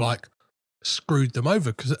kind of like screwed them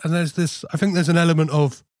over. And I think there's an element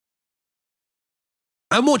of,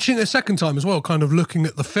 I'm watching it a second time as well, kind of looking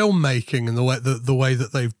at the filmmaking and the way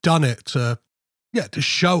that they've done it to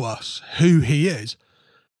show us who he is.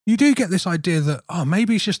 You do get this idea that,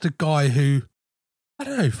 maybe he's just a guy who, I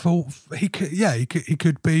don't know, he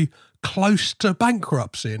could be close to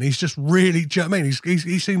bankruptcy, and he's just really, do you know what I mean?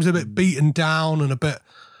 He seems a bit beaten down and a bit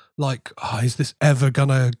like, is this ever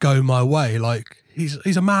gonna go my way? Like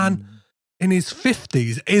he's a man in his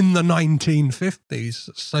 50s, in the 1950s.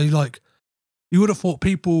 So like, you would have thought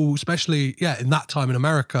people, especially, in that time in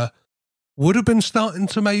America, would have been starting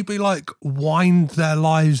to maybe like wind their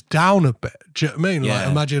lives down a bit. Do you know what I mean? Yeah. Like,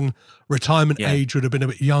 imagine retirement age would have been a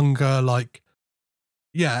bit younger. Like,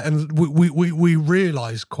 and we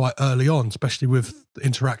realised quite early on, especially with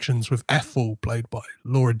interactions with Ethel, played by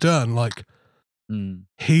Laura Dern, like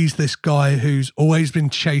he's this guy who's always been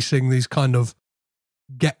chasing these kind of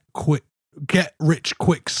get quick get rich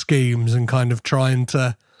quick schemes and kind of trying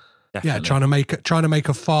to trying to make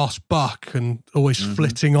a fast buck and always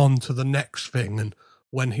flitting on to the next thing. And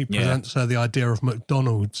when he presents her the idea of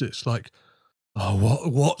McDonald's, it's like, oh,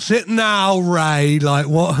 what's it now, Ray? Like,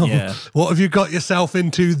 what have you got yourself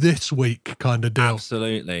into this week, kind of deal?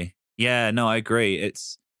 Absolutely. Yeah, no, I agree.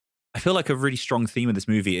 I feel like a really strong theme of this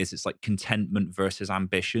movie is it's like contentment versus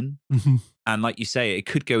ambition. Mm-hmm. And like you say, it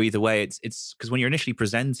could go either way. It's because when you're initially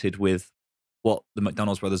presented with what the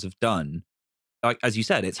McDonald's brothers have done, like, as you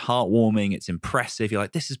said, it's heartwarming, it's impressive. You're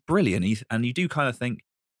like, this is brilliant. And you do kind of think,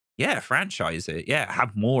 yeah, franchise it. Yeah,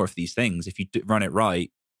 have more of these things. If you run it right,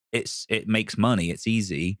 it makes money. It's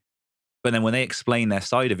easy. But then when they explain their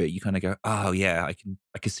side of it, you kind of go, oh yeah, I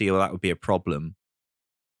can see how that would be a problem.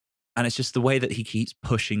 And it's just the way that he keeps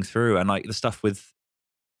pushing through, and like the stuff with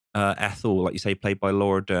Ethel, like you say, played by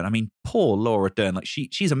Laura Dern. I mean, poor Laura Dern. Like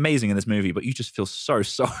she's amazing in this movie, but you just feel so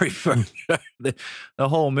sorry for her. the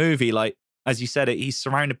whole movie. Like, as you said, he's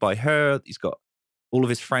surrounded by her. He's got all of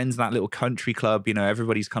his friends in that little country club. You know,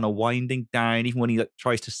 everybody's kind of winding down. Even when he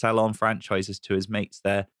tries to sell on franchises to his mates,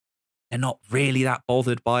 they're not really that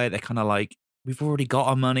bothered by it. They're kind of like, we've already got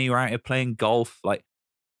our money. We're out here playing golf. Like,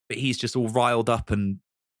 but he's just all riled up, and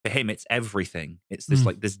for him, it's everything. It's this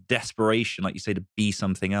like this desperation, like you say, to be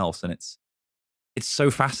something else. And it's so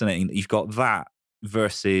fascinating that you've got that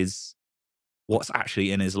versus what's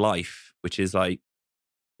actually in his life, which is like,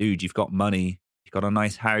 dude, you've got money, you've got a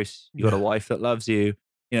nice house, you've got a wife that loves you.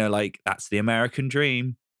 You know, like, that's the American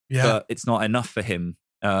dream. Yeah. But it's not enough for him.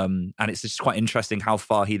 And it's just quite interesting how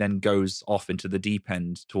far he then goes off into the deep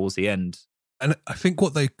end towards the end. And I think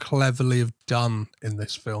what they cleverly have done in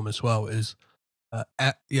this film as well is,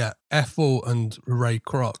 Ethel and Ray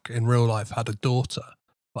Kroc in real life had a daughter,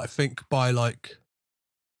 but I think by like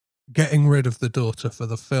getting rid of the daughter for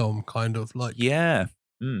the film, kind of like,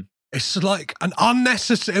 it's like an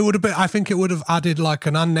unnecessary. I think it would have added like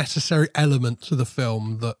an unnecessary element to the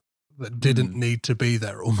film that didn't need to be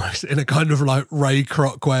there, almost in a kind of like Ray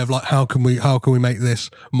Kroc way of like, how can we make this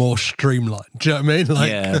more streamlined? Do you know what I mean?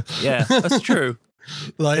 Like, yeah, that's true.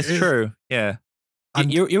 Like, it's true. Yeah. And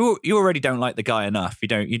you already don't like the guy enough. You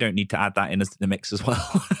don't need to add that in the mix as well.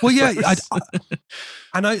 Well, yeah,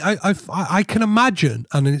 I can imagine,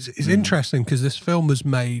 and it's interesting because this film was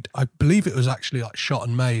made. I believe it was actually like shot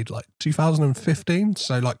and made like 2015,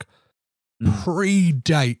 so like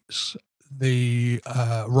predates the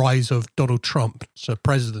rise of Donald Trump to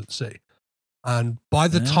presidency. And by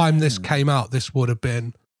the time this came out, this would have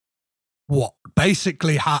been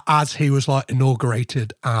basically as he was like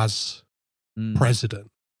inaugurated as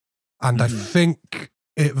president. And I think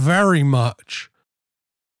it very much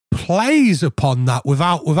plays upon that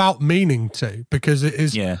without meaning to, because it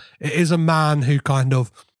is a man who kind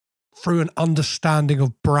of, through an understanding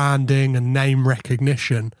of branding and name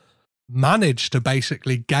recognition, managed to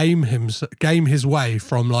basically game his way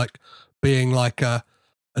from like being like a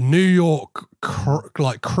New York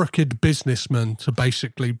crooked businessman to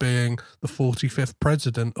basically being the 45th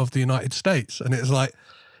president of the United States. And it's like,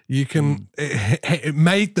 you can, it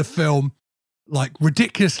made the film like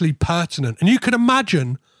ridiculously pertinent. And you could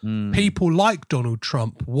imagine people like Donald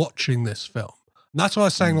Trump watching this film. And that's why I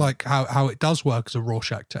was saying like how it does work as a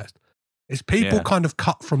Rorschach test. Is people kind of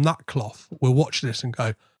cut from that cloth will watch this and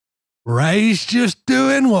go, Ray's just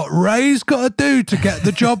doing what Ray's got to do to get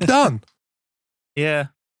the job done. Yeah,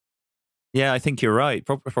 I think you're right.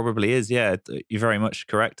 Probably is. Yeah, you're very much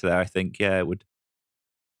correct there. I think, it would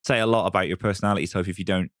say a lot about your personality type if you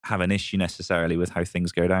don't have an issue necessarily with how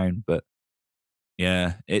things go down. But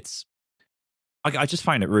yeah, I just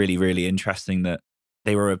find it really, really interesting that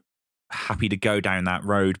they were happy to go down that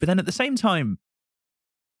road. But then at the same time,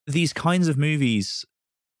 these kinds of movies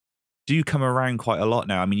do come around quite a lot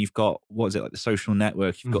now. I mean, you've got, what is it, like The Social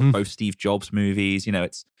Network, you've got both Steve Jobs movies,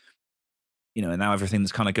 it's, and now everything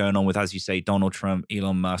that's kind of going on with, as you say, Donald Trump,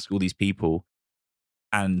 Elon Musk, all these people.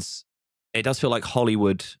 And it does feel like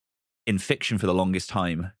Hollywood in fiction for the longest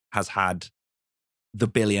time has had the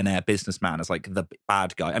billionaire businessman as like the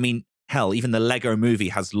bad guy. I mean, hell, even the Lego movie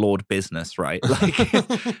has Lord Business, right? Like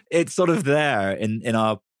it's sort of there in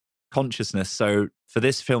our consciousness. So for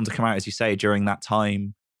this film to come out, as you say, during that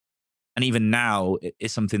time, and even now,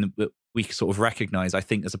 it's something that we sort of recognize, I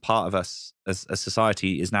think, as a part of us as a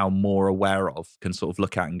society is now more aware of, can sort of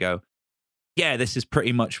look at and go, yeah, this is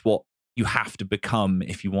pretty much what you have to become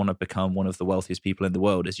if you want to become one of the wealthiest people in the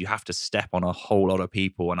world, is you have to step on a whole lot of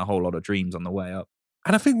people and a whole lot of dreams on the way up.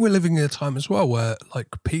 And I think we're living in a time as well where like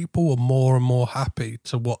people are more and more happy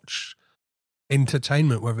to watch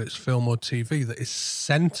entertainment, whether it's film or TV, that is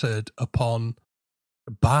centered upon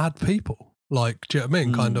bad people. Like, do you know what I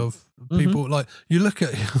mean? Kind of people like you look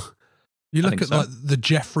at like the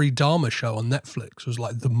Jeffrey Dahmer show on Netflix was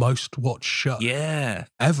like the most watched show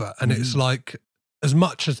ever, and it's like as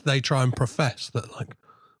much as they try and profess that like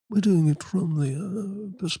we're doing it from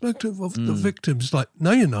the perspective of the victims, like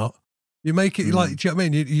no, you're not. You make it like, do you know what I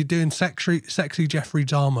mean? You're doing sexy Jeffrey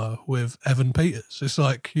Dahmer with Evan Peters. It's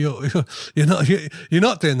like you're not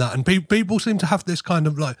doing that, and people seem to have this kind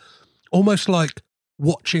of like almost like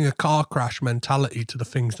watching a car crash mentality to the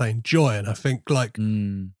things they enjoy, and I think like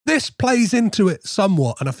this plays into it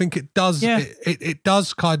somewhat, and I think it does. Yeah. It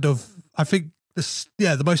does kind of. I think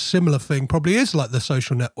the most similar thing probably is like The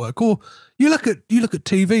Social Network, or you look at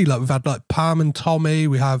TV, like we've had like Pam and Tommy,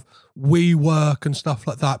 we have WeWork and stuff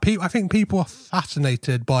like that. I think people are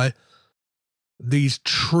fascinated by these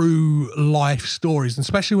true life stories, and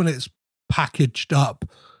especially when it's packaged up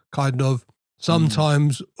kind of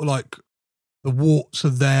sometimes like the warts are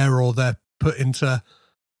there, or they're put into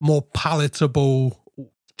more palatable,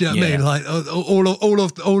 do you know what I mean? Like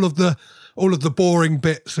all of the boring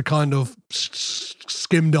bits are kind of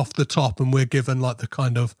skimmed off the top, and we're given like the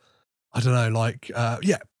kind of, I don't know, like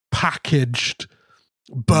packaged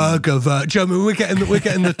burger version. Do you know what I mean? We're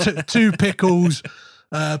getting the two pickles,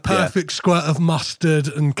 perfect squirt of mustard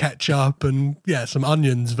and ketchup, and some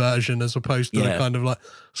onions version, as opposed to the kind of like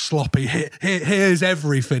sloppy. Here's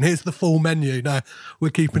everything. Here's the full menu. No,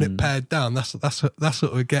 we're keeping it pared down. That's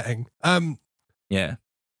what we're getting.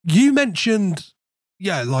 You mentioned.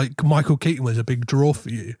 Yeah, like Michael Keaton was a big draw for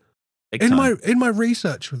you. In my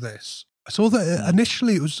research for this, I saw that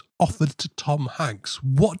initially it was offered to Tom Hanks.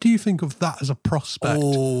 What do you think of that as a prospect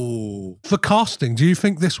for casting? Do you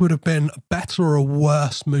think this would have been a better or a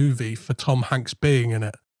worse movie for Tom Hanks being in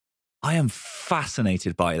it? I am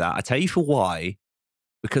fascinated by that. I tell you for why.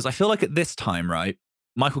 Because I feel like at this time, right,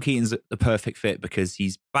 Michael Keaton's the perfect fit because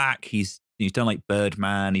he's back. He's done like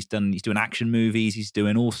Birdman. He's doing action movies. He's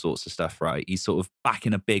doing all sorts of stuff, right? He's sort of back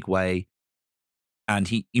in a big way. And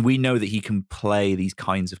we know that he can play these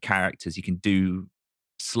kinds of characters. He can do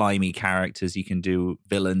slimy characters. He can do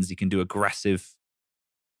villains. He can do aggressive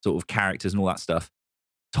sort of characters and all that stuff.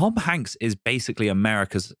 Tom Hanks is basically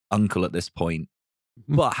America's uncle at this point.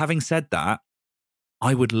 But having said that,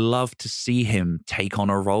 I would love to see him take on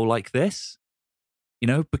a role like this,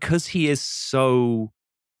 because he is so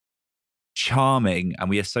charming and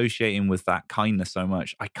we associate him with that kindness so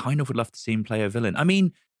much. I kind of would love to see him play a villain. I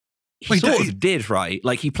mean, he did, right?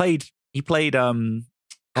 Like he played Colonel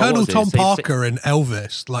Tom Parker in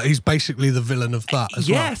Elvis. Like he's basically the villain of that as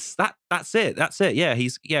well. Yes, that's it. Yeah,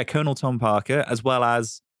 he's Colonel Tom Parker as well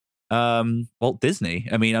as Walt Disney.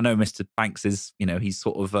 I mean, I know Mr. Banks is, he's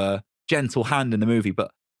sort of a gentle hand in the movie,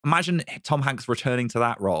 but imagine Tom Hanks returning to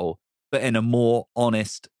that role, but in a more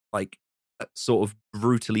honest, like sort of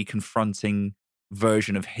brutally confronting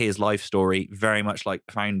version of his life story, very much like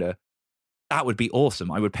The Founder. That would be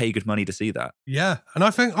awesome. I would pay good money to see that. Yeah, and I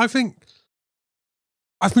think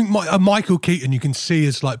Michael Keaton you can see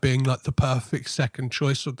as like being like the perfect second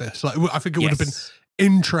choice of this. Like I think it would have been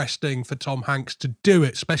interesting for Tom Hanks to do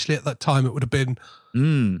it, especially at that time. It would have been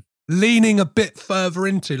leaning a bit further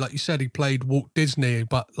into, like you said, he played Walt Disney,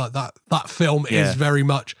 but like that film is very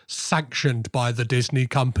much sanctioned by the Disney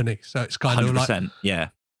company. So it's kind of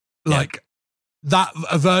like, that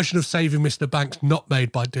a version of Saving Mr. Banks not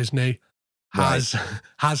made by Disney has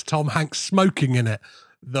Tom Hanks smoking in it.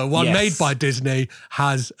 The one made by Disney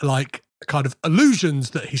has like kind of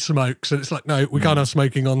illusions that he smokes, and it's like, no, we can't have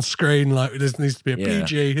smoking on screen. Like this needs to be a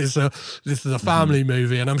PG. This is a family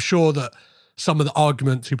movie, and I'm sure that some of the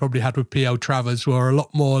arguments he probably had with P.L. Travers were a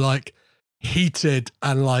lot more like heated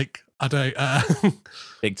and like, I don't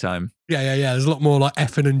big time. Yeah. There's a lot more like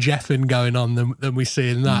effing and jeffing going on than we see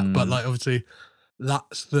in that. But like obviously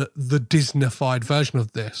that's the Disneyfied version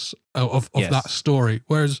of this, of that story.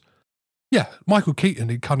 Whereas, Michael Keaton,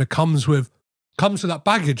 he kind of comes with that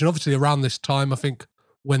baggage. And obviously around this time, I think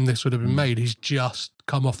when this would have been made, he's just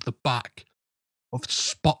come off the back of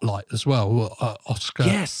Spotlight as well, Oscar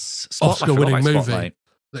winning movie.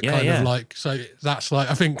 That kind of like, so that's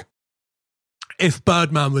like, I think if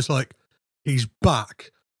Birdman was like, he's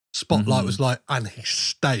back, Spotlight was like, and he's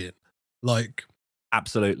staying. Like,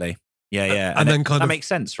 absolutely. Yeah. And then that makes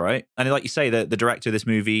sense, right? And like you say, the director of this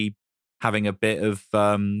movie having a bit of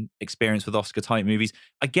experience with Oscar-type movies,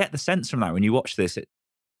 I get the sense from that when you watch this.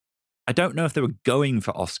 I don't know if they were going for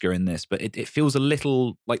Oscar in this, but it feels a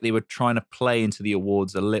little like they were trying to play into the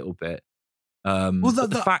awards a little bit.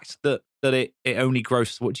 The fact that it only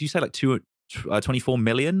grossed, what did you say, like 24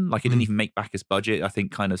 million? Like it didn't even make back its budget, I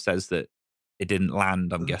think kind of says that it didn't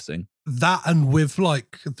land, I'm guessing. That, and with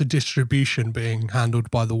like the distribution being handled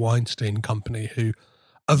by the Weinstein Company, who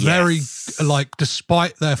are very like,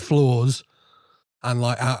 despite their flaws and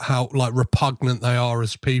like how like repugnant they are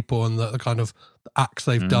as people and the kind of acts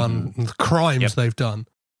they've done and the crimes they've done,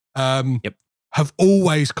 have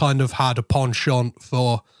always kind of had a penchant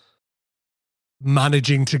for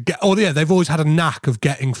managing to get, they've always had a knack of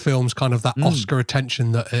getting films kind of that Oscar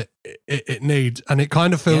attention that it needs. And it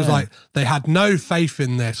kind of feels like they had no faith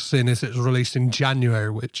in this, seeing as it was released in January,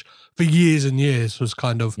 which for years and years was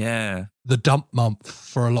kind of the dump month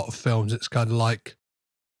for a lot of films. It's kind of like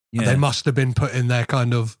they must have been putting their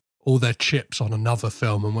kind of all their chips on another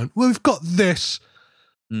film and went, well, we've got this.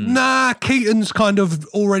 Nah, Keaton's kind of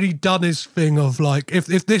already done his thing of like, if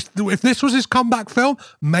this was his comeback film,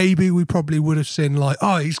 maybe we probably would have seen like,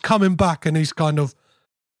 oh, he's coming back and he's kind of,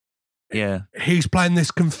 he's playing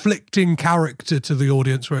this conflicting character to the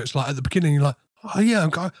audience where it's like at the beginning you're like, oh yeah,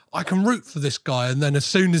 I can root for this guy, and then as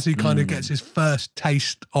soon as he kind of gets his first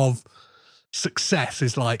taste of success,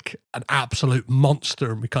 is like an absolute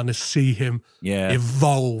monster, and we kind of see him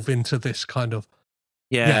evolve into this kind of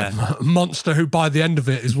monster who by the end of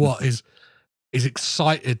it is what is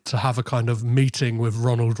excited to have a kind of meeting with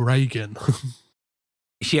Ronald Reagan.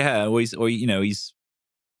 he's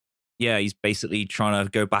basically trying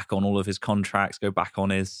to go back on all of his contracts, go back on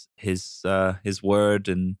his word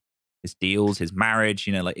and his deals, his marriage.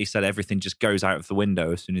 You know, like he said, everything just goes out of the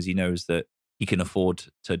window as soon as he knows that he can afford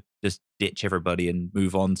to just ditch everybody and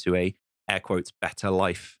move on to a, air quotes, better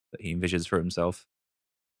life that he envisions for himself.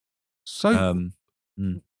 So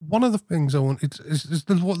one of the things I want is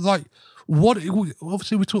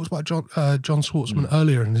obviously we talked about John Schwartzman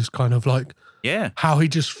earlier, and his kind of like how he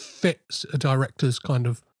just fits a director's kind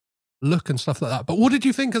of look and stuff like that. But what did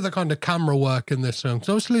you think of the kind of camera work in this film? Because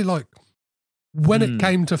obviously, like when it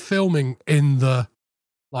came to filming in the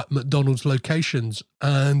like McDonald's locations,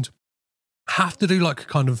 and have to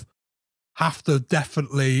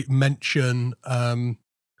definitely mention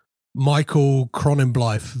Michael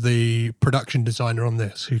Cronenblythe, the production designer on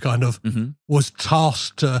this, who kind of was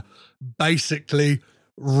tasked to basically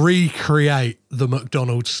recreate the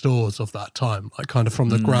McDonald's stores of that time, like kind of from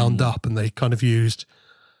the ground up. And they kind of used,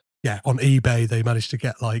 on eBay, they managed to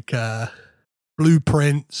get like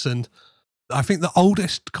blueprints. And I think the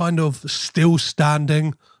oldest kind of still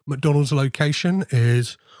standing McDonald's location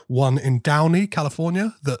is one in Downey,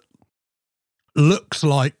 California, that looks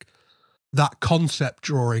like that concept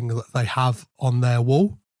drawing that they have on their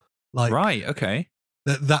wall. Like, right, okay.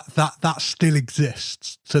 That still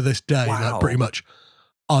exists to this day, like pretty much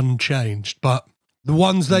unchanged. But the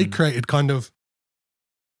ones they created, kind of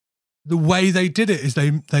the way they did it is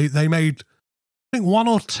they made, I think, one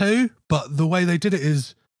or two, but the way they did it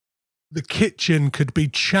is the kitchen could be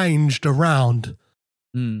changed around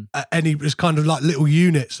at any, it's kind of like little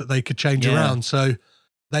units that they could change around. So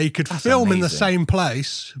they could film in the same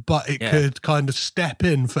place, but it could kind of step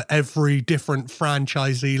in for every different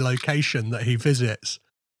franchisee location that he visits.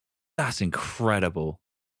 That's incredible.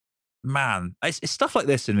 Man, it's stuff like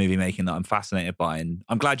this in movie making that I'm fascinated by, and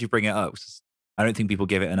I'm glad you bring it up. I don't think people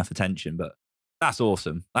give it enough attention, but that's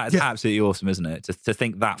awesome. That is absolutely awesome, isn't it? To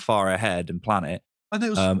think that far ahead and plan it. And it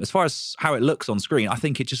was, as far as how it looks on screen, I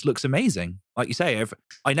think it just looks amazing. Like you say,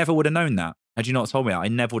 I never would have known that. Had you not told me that, I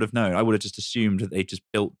never would have known. I would have just assumed that they just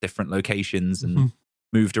built different locations and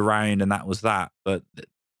moved around, and that was that. But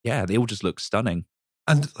yeah, they all just look stunning.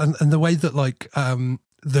 And the way that like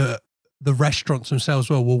the restaurants themselves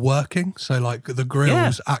were working, so like the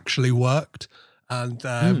grills actually worked.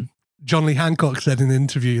 And John Lee Hancock said in an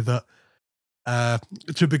interview that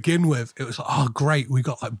to begin with, it was like, oh great, we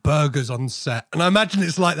got like burgers on set. And I imagine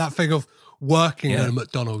it's like that thing of working in a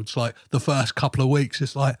McDonald's, like the first couple of weeks,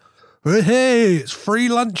 it's like, hey, it's free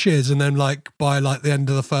lunches, and then like by like the end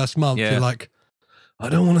of the first month, you're like, I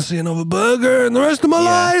don't want to see another burger in the rest of my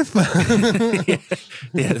life.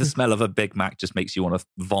 The smell of a Big Mac just makes you want to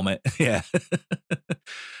vomit.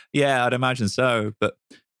 Yeah, I'd imagine so. But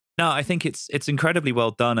no, I think it's incredibly well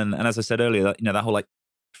done, and as I said earlier, that whole like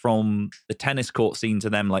from the tennis court scene to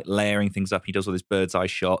them like layering things up. He does all these bird's eye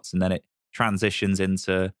shots, and then it transitions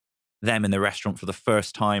into them in the restaurant for the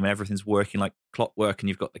first time, and everything's working like clockwork, and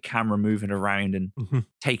you've got the camera moving around and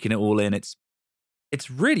taking it all in. It's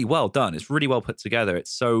really well done. It's really well put together. It's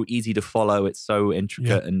so easy to follow. It's so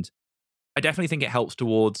intricate. And I definitely think it helps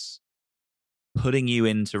towards putting you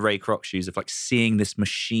into Ray Kroc's shoes of like seeing this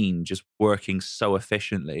machine just working so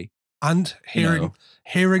efficiently. And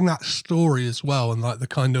hearing that story as well, and like the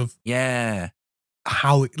kind of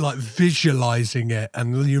how it, like visualizing it,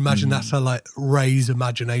 and you imagine that's how like Ray's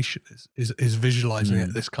imagination is visualizing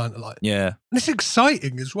it. This kind of like, and it's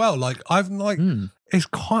exciting as well. Like I've like it's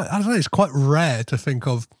quite, I don't know, it's quite rare to think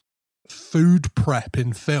of food prep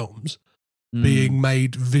in films being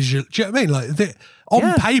made visual. Do you know what I mean? Like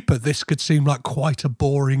on paper, this could seem like quite a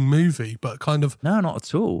boring movie, but kind of no, not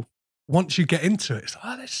at all. Once you get into it, it's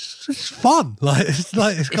like it's fun.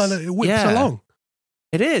 It's kind of, it whips along.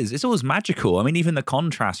 It is. It's always magical. I mean, even the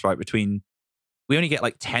contrast, right, between, we only get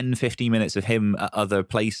like 10, 15 minutes of him at other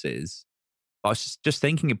places. I was just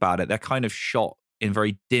thinking about it. They're kind of shot in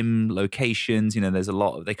very dim locations. You know, there's a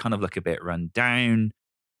lot of, they kind of look a bit run down.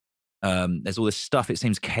 There's all this stuff. It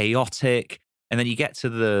seems chaotic. And then you get to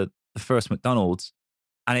the first McDonald's,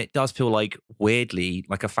 and it does feel like, weirdly,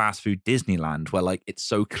 like a fast food Disneyland, where like it's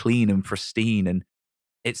so clean and pristine. And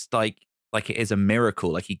it's like it is a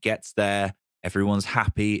miracle. Like he gets there. Everyone's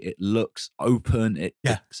happy. It looks open. It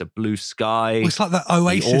looks a blue sky. Well, it's like that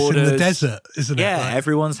oasis in the desert, isn't it? Yeah, like,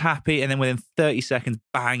 everyone's happy. And then within 30 seconds,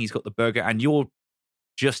 bang, he's got the burger. And you're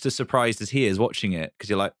just as surprised as he is watching it, because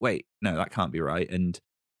you're like, wait, no, that can't be right. And,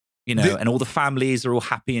 you know, and all the families are all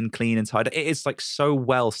happy and clean and tidy. It is like so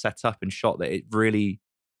well set up and shot that it really,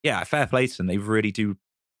 fair play to them. They really do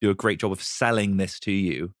a great job of selling this to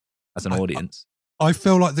you as an audience. I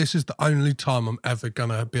feel like this is the only time I'm ever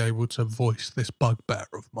going to be able to voice this bugbear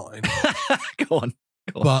of mine. Go on.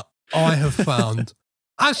 But I have found,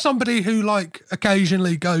 as somebody who like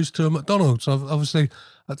occasionally goes to a McDonald's, obviously,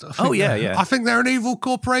 I think they're an evil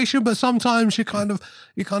corporation, but sometimes you're kind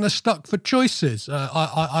of stuck for choices.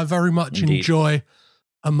 I very much enjoy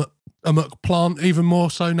a McPlant, even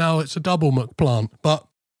more so now it's a double McPlant. But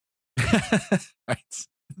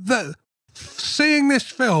right. Seeing this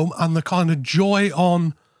film and the kind of joy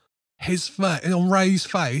on Ray's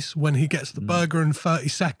face when he gets the burger in 30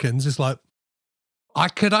 seconds is like, I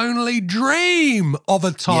could only dream of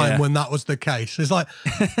a time when that was the case. It's like,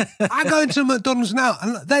 I go into McDonald's now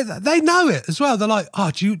and they know it as well. They're like,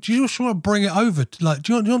 do you just want to bring it over to, like,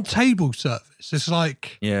 do you want table service? It's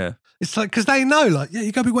like, it's like, because they know, like,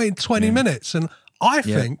 you're going to be waiting 20 minutes. And I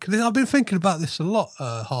think, I've been thinking about this a lot,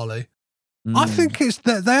 Harley. I think it's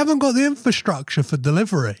that they haven't got the infrastructure for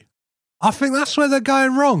delivery. I think that's where they're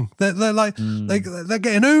going wrong. They're like they're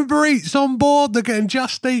getting Uber Eats on board, they're getting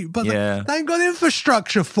Just Eat, but they ain't got the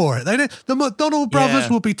infrastructure for it. The McDonald brothers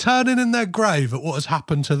will be turning in their grave at what has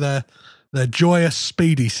happened to their joyous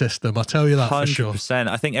Speedy system. I tell you that 100%. For sure. 100%.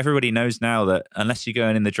 I think everybody knows now that unless you're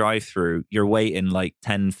going in the drive-thru, you're waiting like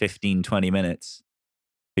 10, 15, 20 minutes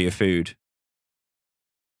for your food.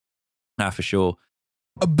 Nah, for sure.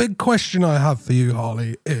 A big question I have for you,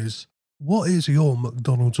 Harley, is what is your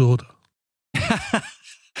McDonald's order?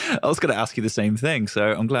 I was going to ask you the same thing,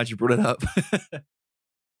 so I'm glad you brought it up.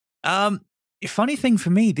 Funny thing for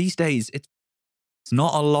me these days, it's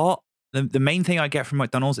not a lot. The main thing I get from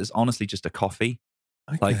McDonald's is honestly just a coffee,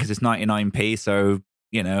 like because it's 99p, so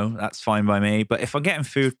you know that's fine by me. But if I'm getting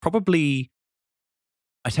food, probably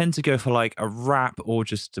I tend to go for like a wrap or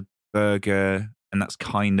just a burger. And that's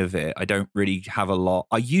kind of it. I don't really have a lot.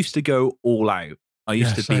 I used to go all out. I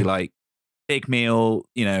used to be like big meal,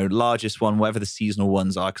 you know, largest one, whatever the seasonal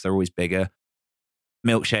ones are, because they're always bigger.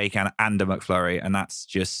 Milkshake and a McFlurry. And that's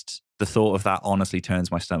just, the thought of that honestly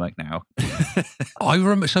turns my stomach now. I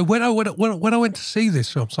remember, so when I went to see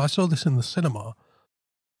this film, so I saw this in the cinema,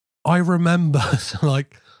 I remember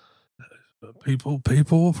like people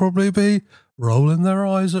will probably be rolling their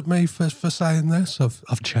eyes at me for saying this.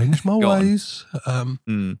 I've changed my ways.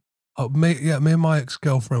 Me and my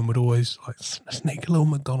ex-girlfriend would always like sneak a little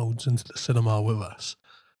McDonald's into the cinema with us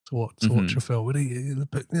to watch a film. You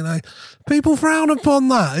know, people frown upon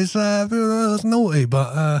that. It's naughty,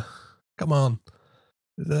 but come on,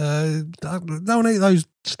 don't eat those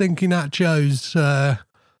stinky nachos.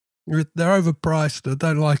 They're overpriced. I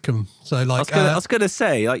don't like them. So like, I was gonna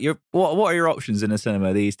say, like, what are your options in a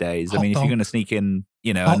cinema these days? I mean, if you're gonna sneak in,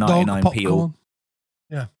 you know, a 99p or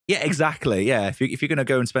yeah, exactly, yeah. If you're gonna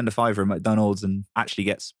go and spend a $5 at McDonald's and actually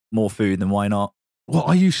get more food, then why not? Well,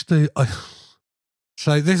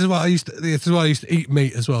 so this is what I used to eat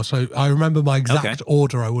meat as well. So I remember my exact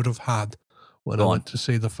order I would have had when I went to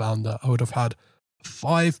see The Founder. I would have had a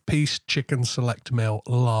 5-piece chicken select meal,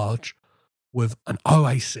 large, with an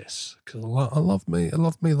Oasis, because I love me the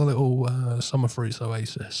little summer fruits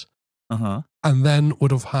Oasis. And then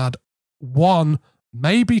would have had one,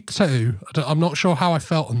 maybe two, I'm not sure how I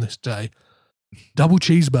felt on this day, double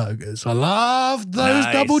cheeseburgers. I loved those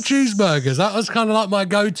double cheeseburgers. That was kind of like my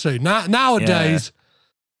go-to. Nowadays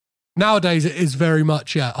it is very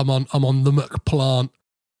much, I'm on the McPlant.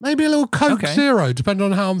 Maybe a little Coke Zero, depending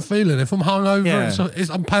on how I'm feeling. If I'm hungover,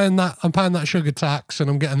 I'm paying that sugar tax and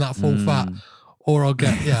I'm getting that full fat. Or I'll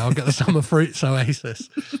get the Summer Fruits Oasis.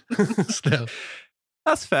 Still.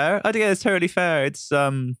 That's fair. I think it's totally fair. It's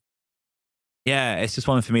it's just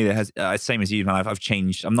one for me that has same as you, man. I've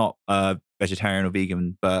changed. I'm not vegetarian or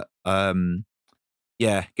vegan, but getting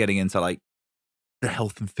into like the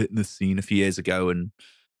health and fitness scene a few years ago, and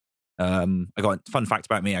I got fun fact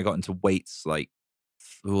about me. I got into weights like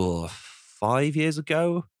 5 years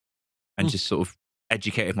ago, and just sort of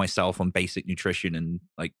educated myself on basic nutrition and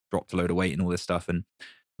like dropped a load of weight and all this stuff. And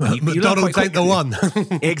McDonald's ain't the one.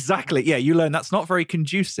 Exactly. Yeah, you learn that's not very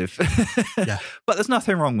conducive. Yeah. But there's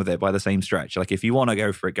nothing wrong with it by the same stretch. Like if you want to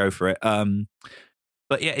go for it, go for it.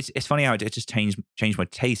 But yeah, it's funny how it just changed my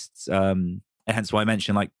tastes. And hence why I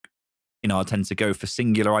mentioned like, you know, I tend to go for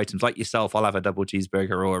singular items. Like yourself, I'll have a double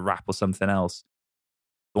cheeseburger or a wrap or something else.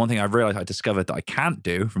 The one thing I realized I discovered that I can't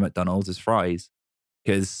do from McDonald's is fries,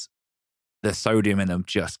 because the sodium in them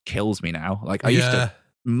just kills me now. Like I used to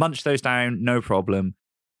munch those down, no problem.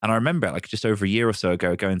 And I remember like just over a year or so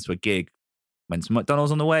ago, going to a gig, went to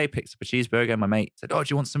McDonald's on the way, picked up a cheeseburger. My mate said, "Oh,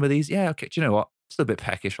 do you want some of these?" Yeah, okay. Do you know what? Still a bit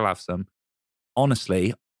peckish. I'll have some.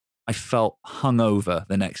 Honestly, I felt hungover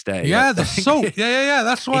the next day. Yeah, like, the salt. Yeah.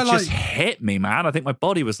 That's why it just hit me, man. I think my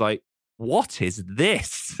body was like, "What is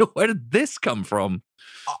this? Where did this come from?"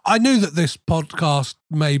 I knew that this podcast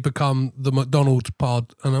may become the McDonald's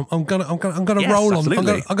pod, and I'm gonna roll on.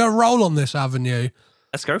 I'm gonna roll on this avenue.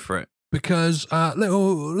 Let's go for it. Because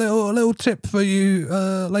little tip for you,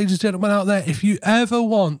 ladies and gentlemen out there: if you ever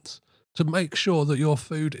want to make sure that your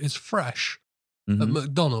food is fresh at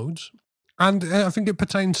McDonald's, and I think it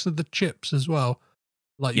pertains to the chips as well.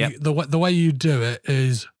 Like the way you do it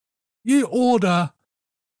is you order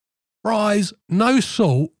fries, no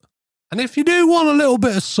salt, and if you do want a little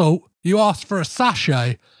bit of salt, you ask for a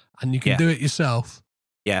sachet, and you can do it yourself.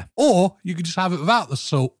 Yeah, or you can just have it without the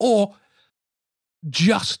salt, or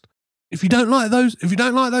just. If you don't like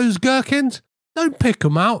those gherkins, don't pick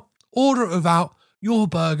them out. Order it without. Your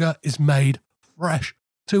burger is made fresh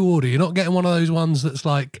to order. You're not getting one of those ones that's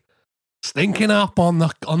like stinking up on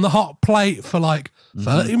the hot plate for like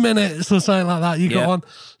 30 minutes or something like that. You got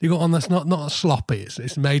one that's not sloppy.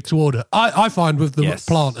 It's made to order. I find with the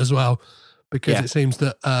plant as well, because it seems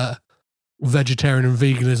that vegetarian and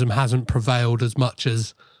veganism hasn't prevailed as much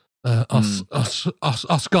as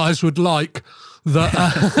us guys would like.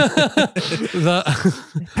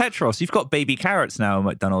 Petros, you've got baby carrots now at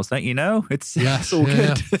McDonald's, don't you know? It's all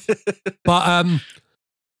good. But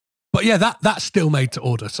yeah, that's still made to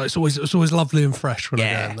order, so it's always lovely and fresh when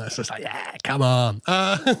I go in there. So it's like, come on.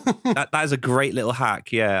 That is a great little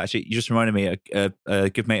hack. Yeah, actually, you just reminded me. A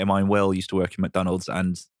good mate of mine, Will, used to work in McDonald's,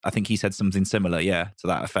 and I think he said something similar. Yeah, to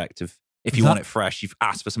that effect of. If you want it fresh, you've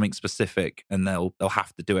asked for something specific, and they'll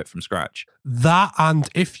have to do it from scratch. That, and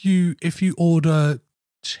if you order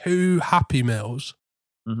 2 Happy Meals,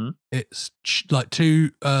 it's like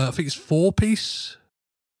 2. I think it's 4-piece.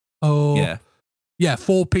 Oh,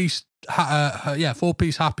 4-piece.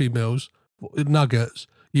 4-piece Happy Meals nuggets.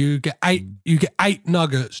 You get 8. You get 8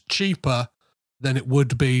 nuggets cheaper than it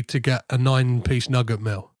would be to get a 9-piece nugget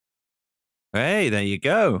meal. Hey, there you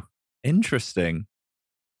go. Interesting.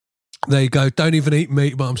 There you go. Don't even eat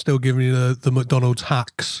meat, but I'm still giving you the McDonald's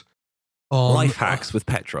hacks. Life hacks with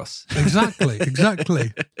Petros. Exactly.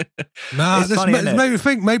 Nah, this made me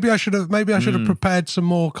think maybe I should have prepared some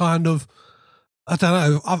more kind of. I don't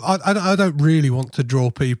know. I don't really want to draw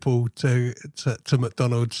people to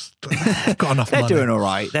McDonald's. I've got enough money. They're doing all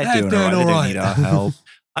right. They're doing all right. They don't need our help.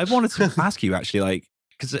 I wanted to ask you actually, like,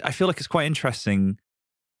 because I feel like it's quite interesting.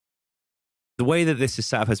 The way that this is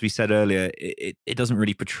set up, as we said earlier, it doesn't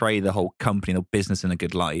really portray the whole company, the business in a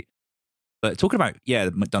good light. But talking about,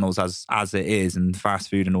 McDonald's as it is and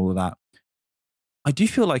fast food and all of that, I do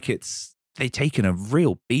feel like they've taken a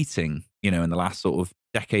real beating, in the last sort of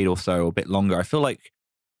decade or so, or a bit longer. I feel like,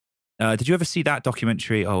 did you ever see that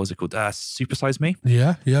documentary? Oh, what was it called? Super Size Me?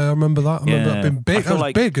 Yeah, I remember that. I remember that being big. It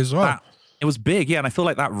was big as well. It was big, and I feel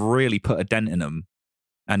like that really put a dent in them.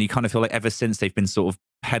 And you kind of feel like ever since they've been sort of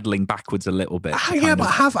pedaling backwards a little bit. But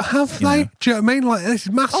have they? Do you know what I mean? Like, it's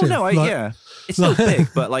massive. Oh no, it's still big,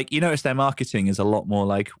 but like you notice their marketing is a lot more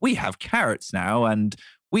like, we have carrots now, and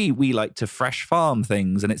we like to fresh farm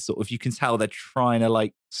things, and it's sort of, you can tell they're trying to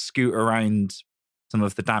like scoot around some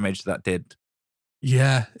of the damage that did.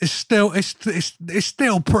 Yeah, it's still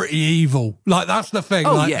pretty evil. Like, that's the thing.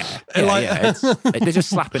 Oh, like, yeah. They're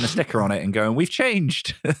just slapping a sticker on it and going, "We've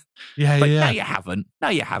changed." Yeah. No, you haven't. No,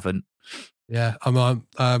 you haven't. Yeah, I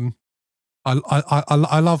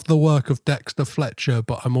love the work of Dexter Fletcher,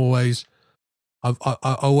 but I'm always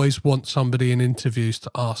I always want somebody in interviews to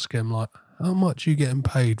ask him, like, how much are you getting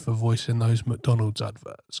paid for voicing those McDonald's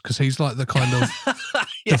adverts? Because he's like the kind of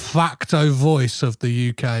de facto voice of the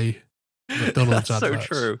UK McDonald's That's adverts.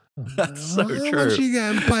 so true. That's so true. How much are you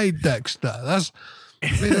getting paid, Dexter?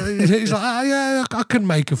 He's like, yeah, I can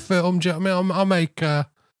make a film. Do you know what I mean? I'll make...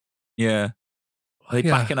 Yeah. Are they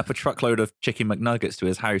backing up a truckload of chicken McNuggets to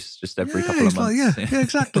his house just every couple of months? Like, yeah,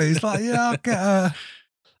 exactly. He's like, yeah,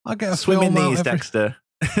 I'll get a swim in film these, Dexter.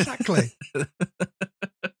 Exactly.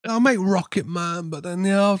 I'll make Rocket Man, but then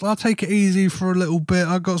I'll take it easy for a little bit.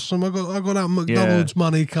 I got that McDonald's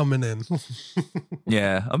money coming in.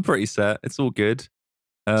 Yeah, I'm pretty set. It's all good.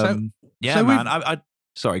 Man.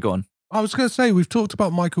 Sorry, go on. I was going to say, we've talked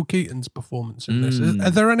about Michael Keaton's performance in this. Are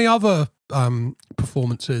there any other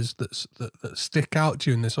performances that stick out to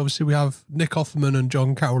you in this? Obviously, we have Nick Offerman and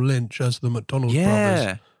John Carroll Lynch as the McDonald's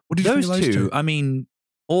brothers. What did you think of those two? I mean,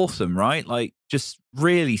 awesome, right? Like, just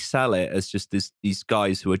really sell it as just these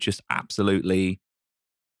guys who are just absolutely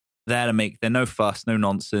there to they're no fuss, no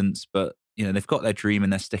nonsense, but they've got their dream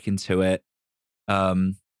and they're sticking to it.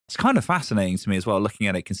 It's kind of fascinating to me as well, looking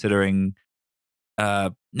at it, considering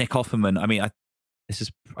Nick Offerman. I mean, I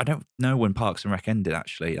don't know when Parks and Rec ended.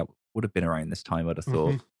 Actually, that would have been around this time, I'd have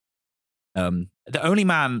thought. The only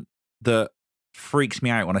man that freaks me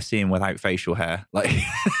out when I see him without facial hair, like,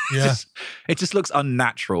 it just looks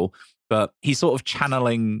unnatural. But he's sort of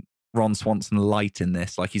channeling Ron Swanson light in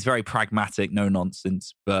this. Like, he's very pragmatic, no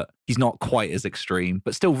nonsense, but he's not quite as extreme,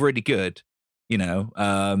 but still really good,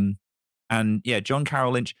 And yeah, John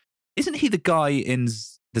Carroll Lynch, isn't he the guy in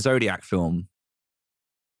the Zodiac film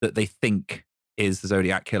that they think is the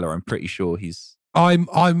Zodiac killer? I'm pretty sure he's. I'm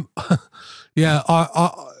doing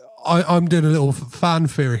a little fan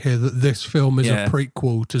theory here that this film is a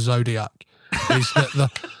prequel to Zodiac. Is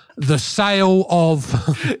that the sale of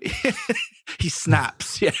he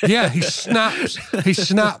snaps. Yeah, he snaps. He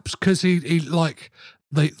snaps because he like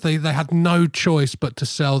they had no choice but to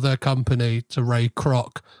sell their company to Ray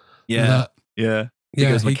Kroc. He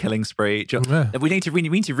goes on a killing spree. We need to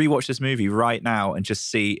rewatch this movie right now and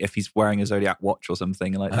just see if he's wearing a Zodiac watch or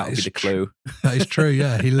something. Like, that would be the clue. That is true.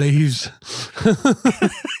 Yeah, he leaves.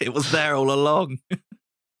 It was there all along.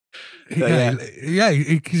 He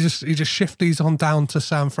just shifties on down to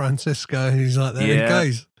San Francisco. He's like, there he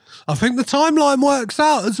goes. I think the timeline works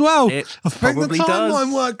out as well.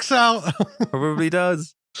 Works out. Probably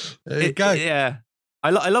does. There you go. Yeah. I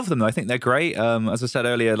love them though. I think they're great. As I said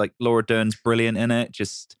earlier, like, Laura Dern's brilliant in it.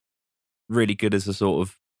 Just really good as a sort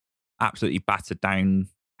of absolutely battered down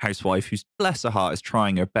housewife who's, bless her heart, is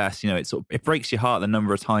trying her best. It breaks your heart the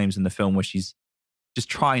number of times in the film where she's just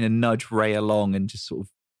trying to nudge Ray along and just sort of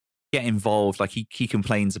get involved. Like, he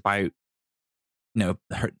complains about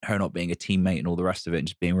her not being a teammate and all the rest of it, and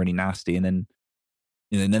just being really nasty. And then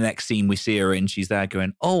in the next scene we see her in, she's there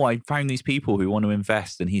going, "Oh, I found these people who want to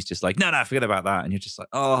invest," and he's just like, "No, forget about that." And you're just like,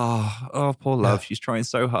 "Oh, poor love, she's trying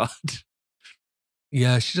so hard."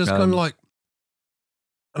 Yeah, she's just kind of like,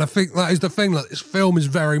 and I think that is the thing. Like, this film is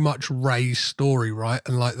very much Ray's story, right?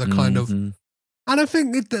 And like the kind of. And I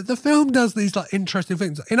think the film does these like interesting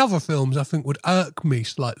things. In other films, I think would irk me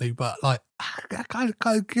slightly, but like I kind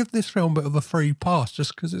of give this film a bit of a free pass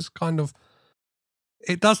just because it's kind of,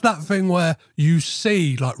 it does that thing where you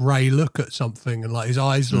see like Ray look at something and like his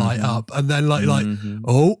eyes light up, and then like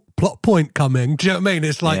oh, plot point coming. Do you know what I mean?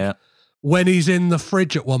 It's like when he's in the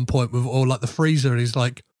fridge at one point or like the freezer, and he's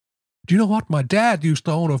like, "Do you know what? My dad used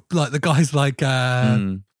to own like the guy's like."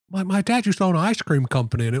 My dad used to own an ice cream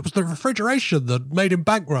company, and it was the refrigeration that made him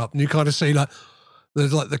bankrupt. And you kind of see like,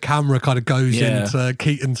 there's like the camera kind of goes into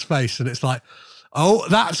Keaton's face, and it's like, oh,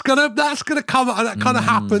 that's gonna come, and that kind of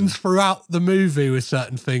happens throughout the movie with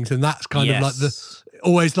certain things, and that's kind of like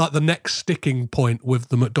always like the next sticking point with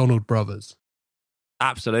the McDonald brothers.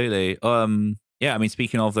 Absolutely. I mean,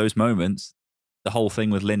 speaking of those moments, the whole thing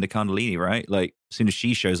with Linda Cardellini, right? Like, as soon as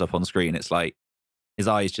she shows up on screen, it's like his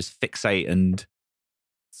eyes just fixate, and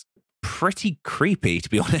pretty creepy, to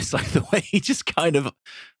be honest. Like, the way he just kind of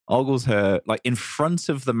ogles her, like, in front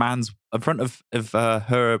of her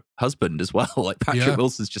husband as well. Like, Patrick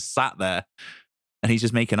Wilson's just sat there and he's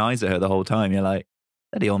just making eyes at her the whole time. You're like,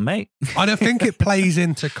 steady on, mate. I don't think it plays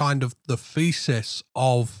into kind of the thesis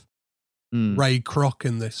of Ray Kroc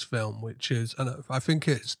in this film, which is, and I think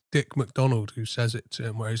it's Dick McDonald who says it to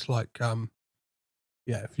him, where he's like,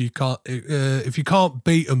 if you can't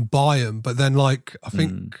beat them, buy them. But then, like, I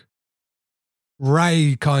think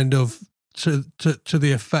Ray kind of to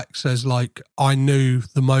the effect says, like, I knew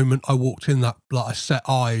the moment I walked in that, like, I set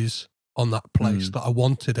eyes on that place that I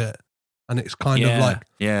wanted it, and it's kind of like,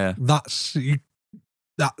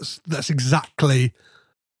 that's exactly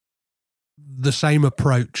the same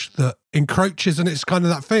approach that encroaches, and it's kind of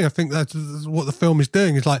that thing. I think that's what the film is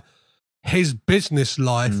doing, is like his business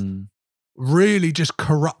life really just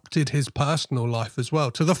corrupted his personal life as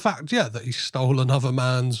well, to the fact, that he stole another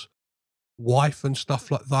man's wife and stuff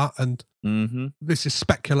like that. And this is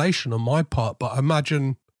speculation on my part, but I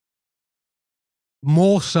imagine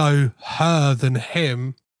more so her than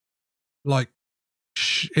him, like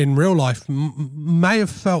in real life, may have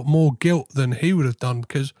felt more guilt than he would have done,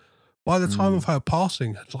 because by the time of her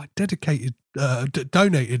passing, had like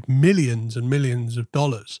donated millions and millions of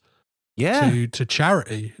dollars to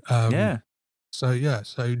charity. So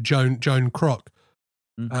Joan Kroc.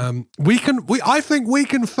 I think we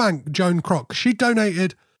can thank Joan Kroc. She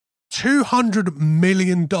donated $200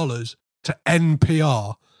 million to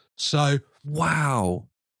NPR. So wow.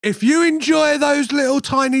 If you enjoy those little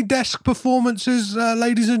tiny desk performances,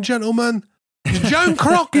 ladies and gentlemen, Joan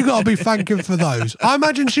Kroc, you got to be thanking for those. I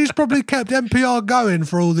imagine she's probably kept NPR going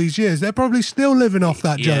for all these years. They're probably still living off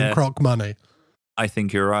that Joan Kroc money. I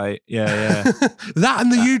think you're right. Yeah. That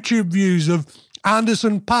and the YouTube views of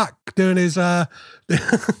Anderson .Paak doing his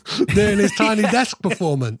tiny desk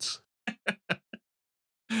performance.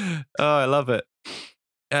 Oh, I love it.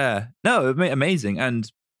 Yeah, no, amazing,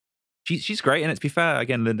 and she's great. And to be fair,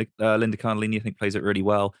 again, Linda Cardellini, I think, plays it really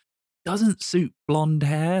well. Doesn't suit blonde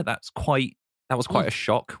hair. That was quite a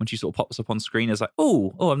shock when she sort of pops up on screen. It's like,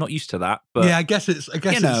 oh, I'm not used to that. But I guess it's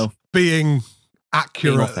being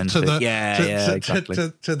accurate being to the exactly.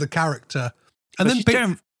 to the character. And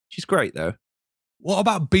then she's great though. What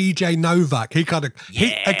about BJ Novak? He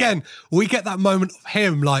again, we get that moment of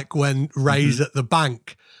him like when Ray's at the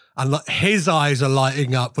bank and like his eyes are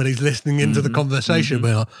lighting up when he's listening into the conversation.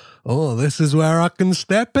 Being like, oh, this is where I can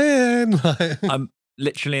step in. I'm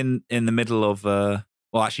literally in the middle of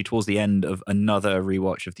actually towards the end of another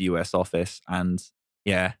rewatch of the US Office, and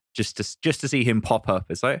just to see him pop up,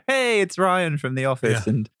 it's like, hey, it's Ryan from The Office.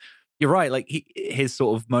 And you're right, like his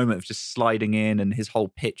sort of moment of just sliding in and his whole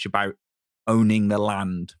pitch about owning the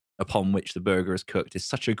land upon which the burger is cooked is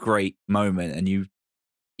such a great moment, and you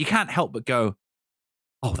can't help but go,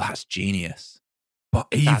 oh, that's genius, but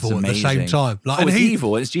evil at the same time. Like, it's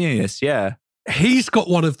evil, it's genius. Yeah, he's got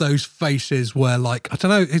one of those faces where, like, I don't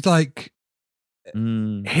know, it's like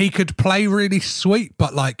he could play really sweet,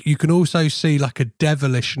 but like you can also see like a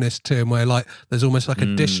devilishness to him where like there's almost like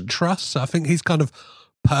a distrust. So I think he's kind of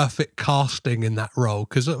perfect casting in that role,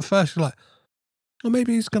 because at first you're like, well,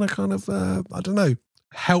 maybe he's going to kind of I don't know,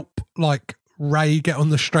 help like Ray get on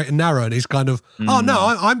the straight and narrow, and he's kind of oh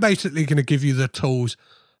no, I'm basically going to give you the tools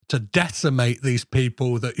to decimate these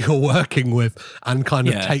people that you're working with and kind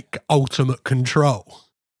of take ultimate control.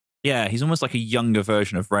 Yeah, he's almost like a younger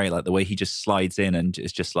version of Ray, like the way he just slides in and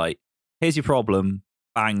is just like, here's your problem,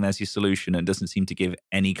 bang, there's your solution, and doesn't seem to give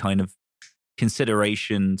any kind of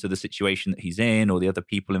consideration to the situation that he's in or the other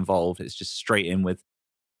people involved. It's just straight in with,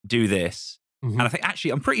 do this. And I think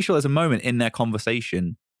actually, I'm pretty sure there's a moment in their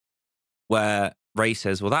conversation where Ray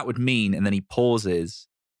says, well, that would mean, and then he pauses,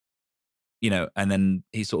 and then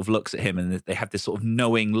he sort of looks at him and they have this sort of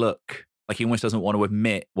knowing look. Like he almost doesn't want to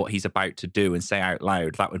admit what he's about to do and say out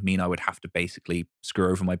loud, that would mean I would have to basically screw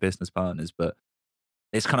over my business partners. But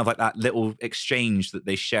it's kind of like that little exchange that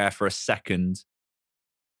they share for a second.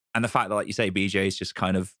 And the fact that, like you say, BJ is just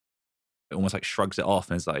kind of almost like shrugs it off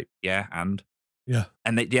and is like, and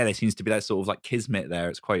there seems to be that sort of like kismet there.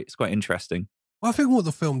 It's quite interesting. Well, I think what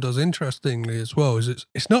the film does interestingly as well is it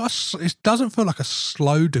doesn't feel like a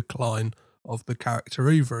slow decline of the character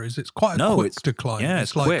either. It's quite a quick decline. Yeah,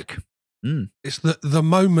 it's like, quick. It's the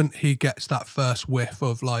moment he gets that first whiff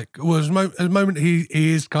of like, well, the moment he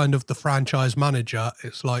is kind of the franchise manager,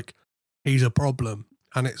 it's like he's a problem,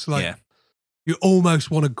 and it's like you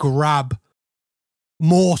almost want to grab.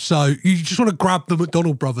 More so, you just want to grab the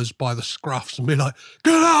McDonald brothers by the scruffs and be like,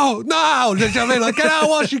 "Get out now!" You know what I mean? Like, get out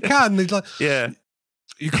whilst you can. And it's like,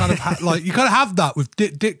 you kind of have that with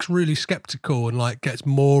Dick. Dick's really skeptical and like gets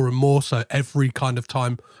more and more so every kind of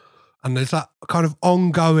time. And there's that kind of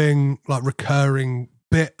ongoing, like recurring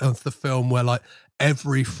bit of the film where like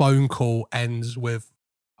every phone call ends with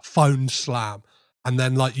a phone slam, and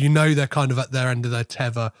then like they're kind of at their end of their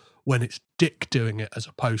tether when it's Dick doing it as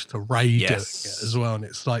opposed to Ray doing it as well. And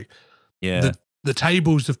it's like, the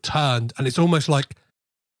tables have turned, and it's almost like,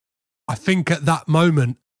 I think at that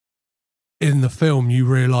moment in the film, you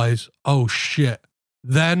realize, oh shit,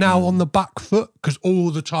 they're now on the back foot, because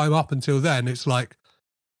all the time up until then, it's like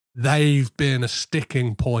they've been a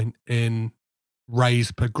sticking point in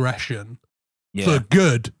Ray's progression. for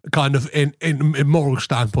good, kind of in moral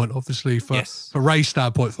standpoint, obviously for Ray's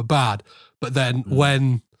standpoint for bad. But then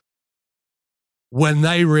when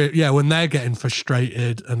they're getting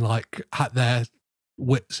frustrated and like at their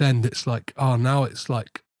wits' end, it's like, oh, now it's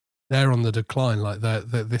like they're on the decline. Like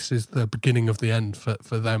this is the beginning of the end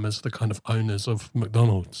for them as the kind of owners of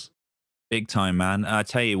McDonald's. Big time, man. I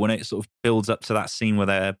tell you, when it sort of builds up to that scene where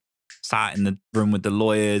they're sat in the room with the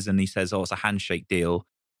lawyers and he says, oh, it's a handshake deal.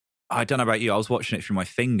 I don't know about you. I was watching it through my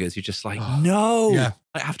fingers. You're just like, no. Yeah.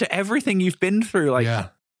 Like, after everything you've been through, like,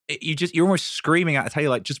 you're almost screaming at the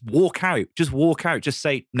table, like, just walk out. Just walk out. Just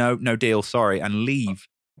say, no deal, sorry, and leave.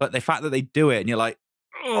 But the fact that they do it and you're like,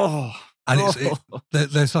 oh. And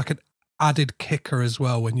there's like an added kicker as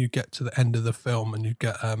well when you get to the end of the film and you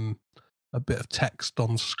get a bit of text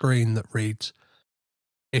on screen that reads,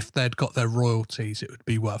 if they'd got their royalties, it would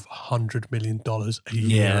be worth $100 million a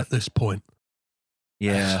year at this point.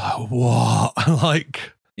 Yeah. Like, what?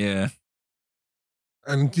 Like, yeah.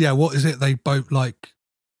 And yeah, what is it? They both like,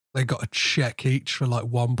 they got a check each for like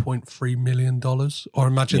 $1.3 million. Or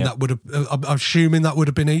imagine that would have, I'm assuming that would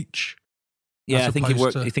have been each. Yeah, I think it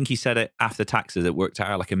worked. I think he said it after taxes, it worked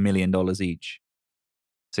out like $1 million each.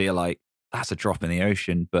 So you're like, that's a drop in the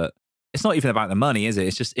ocean, but it's not even about the money, is it?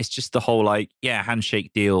 It's just the whole like,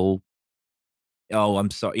 handshake deal. Oh,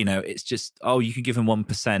 I'm sorry. It's just, you can give him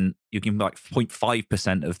 1%. You can like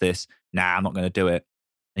 0.5% of this. Nah, I'm not going to do it.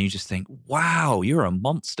 And you just think, wow, you're a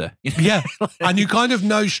monster. Yeah. And you kind of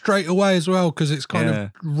know straight away as well, because it's kind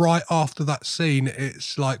of right after that scene.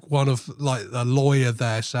 It's like one of like the lawyer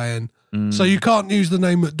there saying, so you can't use the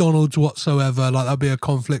name McDonald's whatsoever. Like that'd be a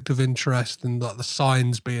conflict of interest, and like the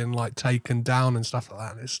signs being like taken down and stuff like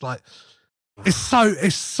that. And it's like, it's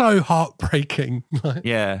so heartbreaking.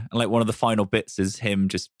 Yeah. And like one of the final bits is him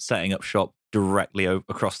just setting up shop directly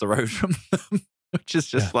across the road from them, which is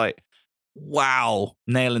just like, wow,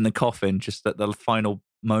 nail in the coffin, just at the final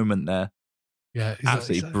moment there. Yeah.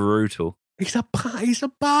 Absolutely brutal. He's a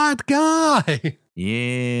bad guy.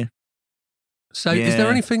 Yeah. So is there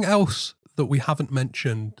anything else that we haven't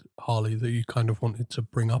mentioned, Harley, that you kind of wanted to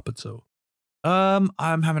bring up at all?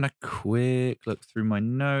 I'm having a quick look through my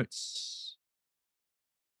notes.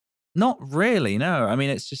 Not really, no. I mean,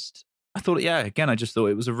 it's just, I just thought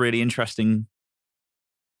it was a really interesting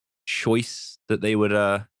choice that they would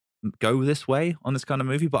go this way on this kind of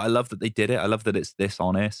movie, but I love that they did it. I love that it's this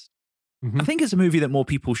honest. Mm-hmm. I think it's a movie that more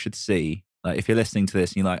people should see. Like, if you're listening to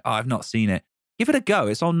this and you're like, oh, I've not seen it, give it a go.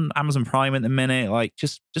 It's on Amazon Prime at the minute. Like,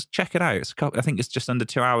 just check it out. I think it's just under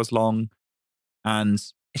 2 hours long, and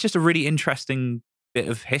it's just a really interesting bit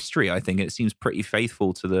of history. I think it seems pretty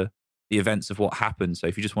faithful to the events of what happened. So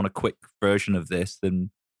if you just want a quick version of this, then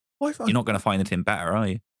you're not going to find anything better, are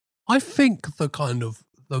you? I think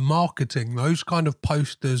the marketing, those kind of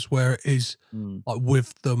posters where it is like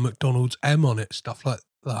with the McDonald's M on it, stuff like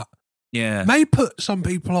that. Yeah. May put some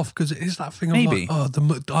people off because it is that thing. Maybe.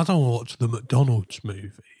 Like, I don't watch the McDonald's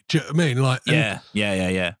movie. Do you know what I mean? Like, yeah.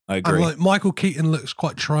 I agree. And like Michael Keaton looks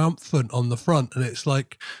quite triumphant on the front, and it's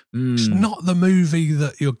like, it's not the movie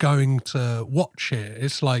that you're going to watch here.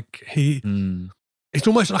 It's like it's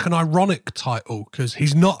almost like an ironic title because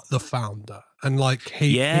he's not the founder. And like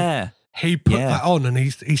he put that on, and he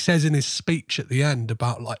says in his speech at the end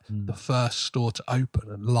about like the first store to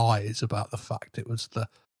open, and lies about the fact it was the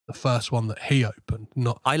first one that he opened.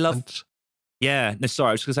 I was going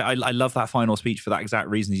to say, I love that final speech for that exact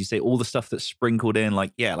reason. As you say, all the stuff that's sprinkled in,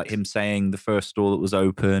 like him saying the first store that was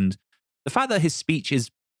opened. The fact that his speech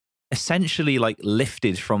is essentially like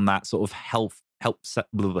lifted from that sort of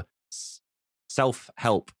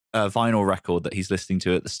self-help vinyl record that he's listening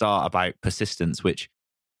to at the start about persistence, which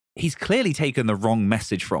he's clearly taken the wrong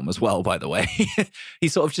message from as well, by the way.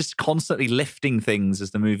 He's sort of just constantly lifting things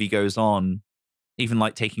as the movie goes on, even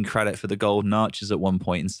like taking credit for the golden arches at one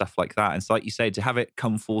point and stuff like that. And so, like you say, to have it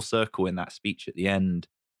come full circle in that speech at the end.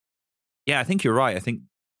 Yeah, I think you're right. I think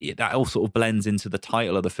that all sort of blends into the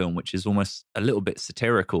title of the film, which is almost a little bit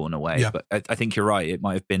satirical in a way. Yeah. But I think you're right. It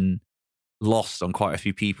might have been lost on quite a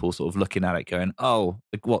few people sort of looking at it going, oh,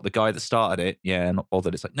 the guy that started it? Yeah, not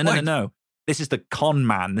bothered. It's like, no. This is the con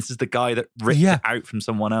man. This is the guy that ripped it out from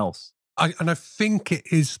someone else. I think it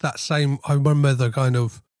is that same. I remember the kind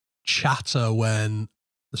of chatter when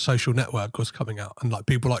The Social Network was coming out, and like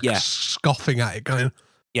people like scoffing at it, going,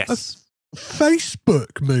 "Yes, a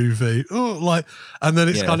Facebook movie." Oh, like, and then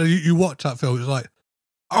it's kind of you watch that film, it's like,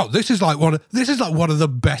 oh, this is like one of the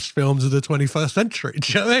best films of the 21st century.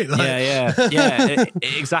 Do you know what I mean? Like, yeah,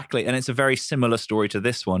 exactly. And it's a very similar story to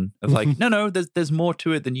this one of like, no, there's more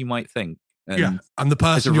to it than you might think. And the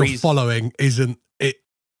person you're following isn't it.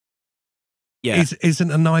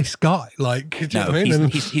 isn't a nice guy. Like, do you know what I mean?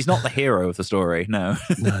 He's not the hero of the story. No.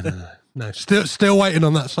 No. Still waiting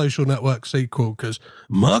on that Social Network sequel because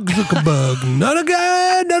Mark Zuckerberg, not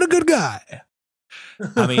a good guy.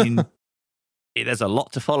 I mean, there's a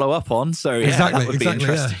lot to follow up on, so that would be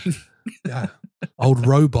interesting. Yeah. Old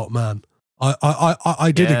robot man.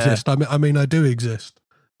 I did exist. I mean, I do exist.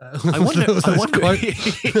 I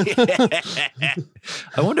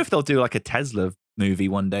wonder if they'll do like a Tesla movie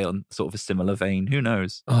one day on sort of a similar vein. Who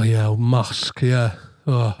knows? Oh yeah, Musk. Yeah,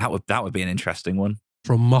 that would be an interesting one.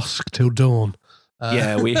 From Musk till dawn.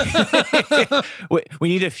 We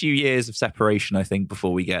need a few years of separation, I think,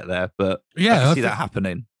 before we get there. But I can see that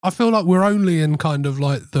happening. I feel like we're only in kind of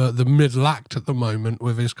like the middle act at the moment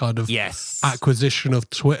with his kind of acquisition of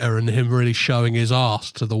Twitter and him really showing his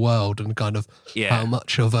arse to the world and kind of how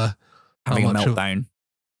much of a meltdown.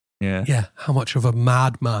 How much of a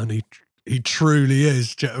madman he truly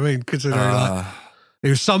is. Do you know what I mean? Considering like he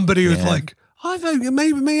was somebody who's like, I think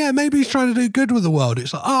maybe he's trying to do good with the world.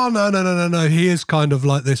 It's like, oh no. He is kind of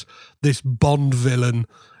like this Bond villain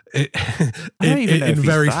in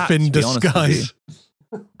very thin disguise.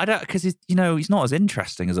 I don't, because he's not as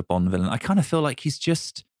interesting as a Bond villain. I kind of feel like he's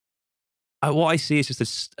just what I see is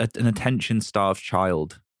just an attention-starved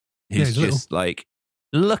child who's just like,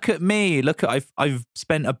 look at me, I've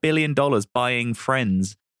spent $1 billion buying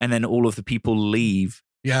friends, and then all of the people leave,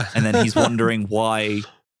 and then he's wondering why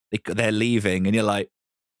they're leaving, and you're like,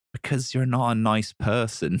 because you're not a nice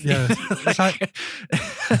person. Yeah.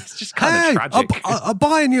 It's just kind of tragic. I'm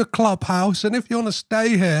buying your clubhouse, and if you want to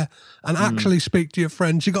stay here and actually speak to your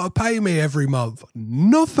friends, you got to pay me every month.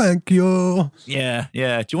 No, thank you. Yeah.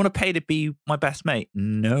 Do you want to pay to be my best mate?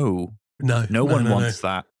 No. No one wants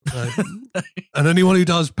that. No. And anyone who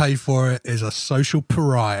does pay for it is a social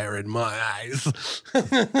pariah in my eyes.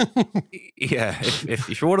 Yeah,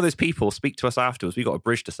 if you're one of those people, speak to us afterwards. We've got a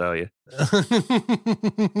bridge to sell you.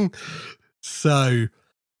 So,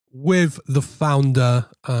 with the Founder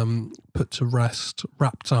put to rest,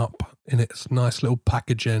 wrapped up in its nice little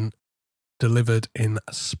packaging, delivered in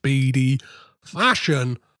speedy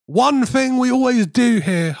fashion, one thing we always do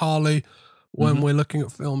here, Harley, when we're looking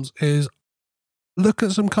at films is look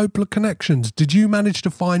at some Coppola connections. Did you manage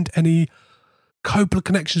to find any Coppola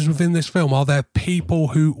connections within this film? Are there people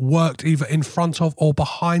who worked either in front of or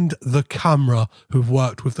behind the camera who've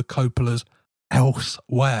worked with the Coppolas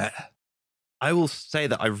elsewhere? I will say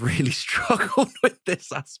that I really struggled with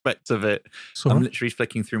this aspect of it. Sorry? I'm literally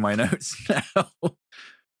flicking through my notes now.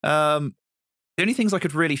 The only things I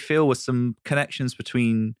could really feel was some connections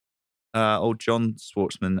between old John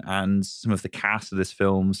Schwartzman and some of the cast of this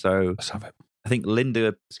film. So let's have it. I think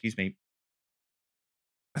Linda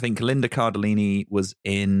Cardellini was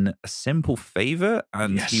in A Simple Favor,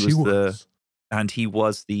 and he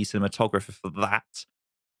was the cinematographer for that.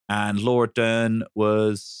 And Laura Dern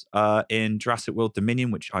was in Jurassic World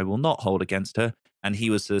Dominion, which I will not hold against her, and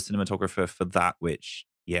he was the cinematographer for that, which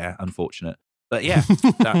unfortunate. But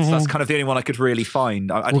that's kind of the only one I could really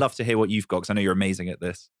find. I'd love to hear what you've got, because I know you're amazing at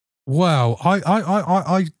this. Wow,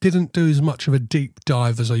 I didn't do as much of a deep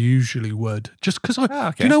dive as I usually would, just because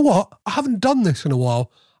you know what? I haven't done this in a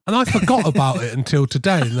while, and I forgot about it until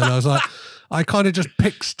today. And then I was like, I kind of just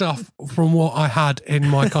picked stuff from what I had in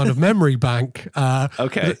my kind of memory bank.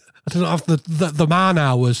 Okay, I didn't have the man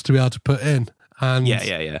hours to be able to put in, and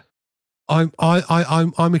I'm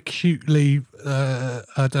acutely I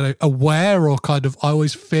don't know, aware, or kind of I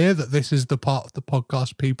always fear that this is the part of the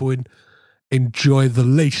podcast people enjoy the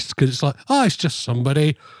least, because it's like, it's just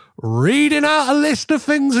somebody reading out a list of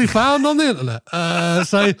things he found on the internet.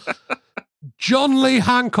 So John Lee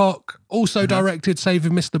Hancock also directed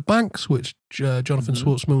Saving Mr. Banks, which Jonathan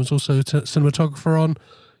Schwartzman was also a cinematographer on.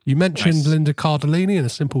 You mentioned Linda Cardellini in A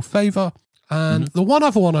Simple Favor. And the one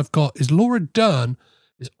other one I've got is Laura Dern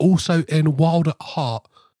is also in Wild at Heart,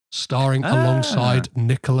 starring alongside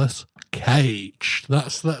Nicolas Cage.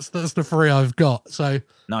 That's the three I've got. So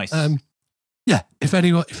nice. Yeah,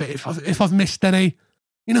 if I've missed any,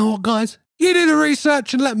 you know what, guys? You do the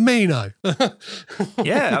research and let me know.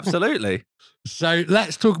 Yeah, absolutely. So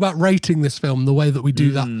let's talk about rating this film the way that we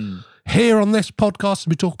do that here on this podcast.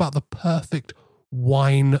 We talk about the perfect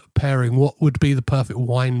wine pairing. What would be the perfect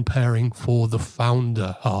wine pairing for The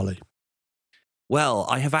Founder, Harley? Well,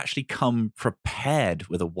 I have actually come prepared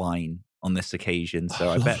with a wine on this occasion,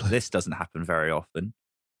 so I bet this doesn't happen very often.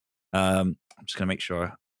 I'm just going to make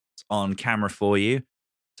sure it's on camera for you.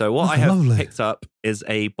 So what I have picked up is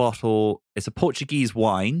a bottle. It's a Portuguese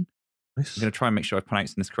wine. Nice. I'm going to try and make sure I'm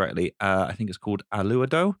pronouncing this correctly. I think it's called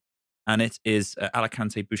Aluado, and it is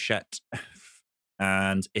Alicante Bouchette,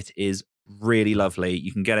 and it is really lovely.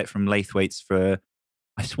 You can get it from Laithwaite's for,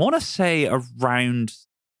 I want to say around,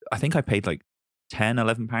 I think I paid like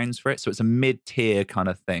 £10-11 for it. So it's a mid-tier kind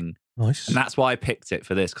of thing. Nice. And that's why I picked it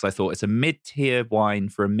for this, because I thought it's a mid-tier wine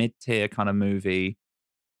for a mid-tier kind of movie.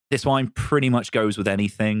 This wine pretty much goes with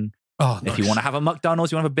anything. Oh, nice. If you want to have a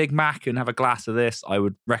McDonald's, you want to have a Big Mac and have a glass of this, I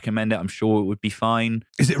would recommend it. I'm sure it would be fine.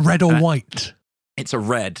 Is it red or white? It's a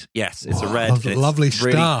red. Yes, it's a Wow, red. lovely It's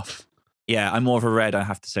really, stuff. yeah, I'm more of a red, I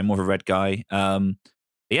have to say, more of a red guy.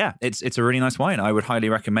 Yeah, it's a really nice wine. I would highly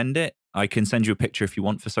recommend it. I can send you a picture if you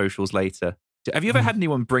want for socials later. Have you ever had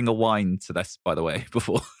anyone bring a wine to this, by the way,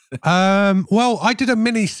 before? Well, I did a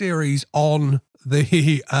mini series on the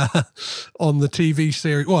TV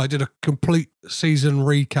series. Well, I did a complete season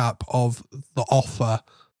recap of The Offer,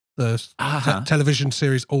 the television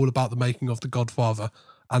series all about the making of The Godfather.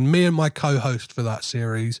 And me and my co-host for that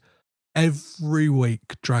series every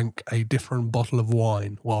week drank a different bottle of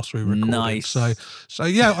wine whilst we recorded. Nice. So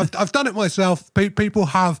yeah, I've done it myself. People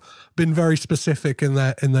have been very specific in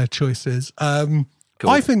their choices. Cool.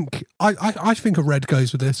 I think a red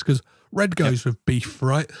goes with this because red goes with beef,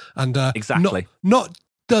 right? And exactly. Not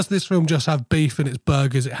does this film just have beef in its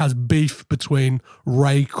burgers? It has beef between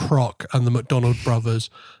Ray Kroc and the McDonald brothers,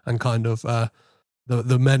 and kind of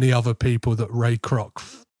the many other people that Ray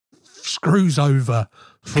Kroc screws over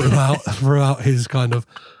throughout his kind of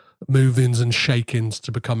move-ins and shake-ins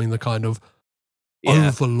to becoming the kind of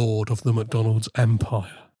overlord of the McDonald's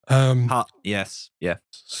empire. Yes, yeah.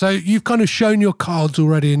 So you've kind of shown your cards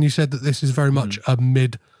already, and you said that this is very much a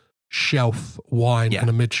mid-shelf wine and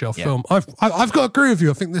a mid-shelf film. I've got to agree with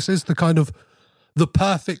you. I think this is the kind of the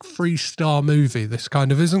perfect 3-star movie. This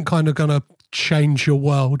kind of isn't kind of going to change your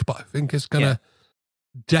world, but I think it's going to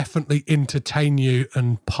definitely entertain you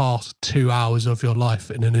and pass 2 hours of your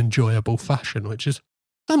life in an enjoyable fashion, which is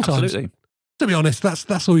sometimes, absolutely. To be honest,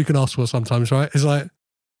 that's all you can ask for sometimes, right? It's like,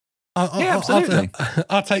 absolutely.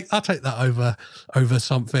 I'll take that over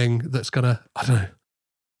something that's gonna, I don't know,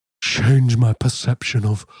 change my perception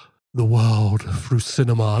of the world through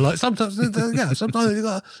cinema. Like sometimes you got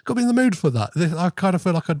to be in the mood for that. I kind of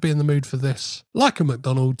feel like I'd be in the mood for this, like a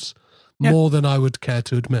McDonald's, more than I would care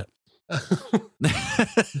to admit. Oh,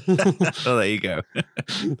 there you go.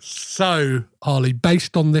 So, Harley,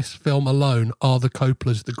 based on this film alone, are the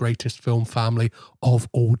Coppolas the greatest film family of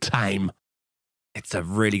all time? It's a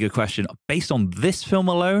really good question. Based on this film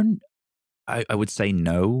alone, I would say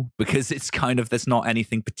no, because it's kind of, there's not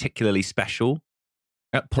anything particularly special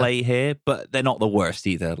at play here, but they're not the worst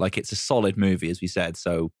either. Like, it's a solid movie, as we said,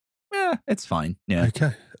 so it's fine. Yeah.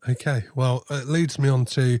 Okay. Well, it leads me on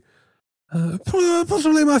to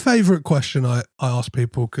possibly my favourite question I ask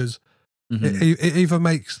people, because it either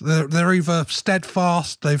makes, they're either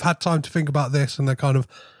steadfast, they've had time to think about this, and they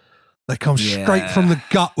come straight from the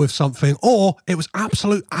gut with something, or it was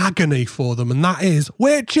absolute agony for them, and that is,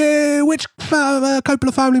 which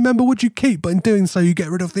Coppola family member would you keep? But in doing so, you get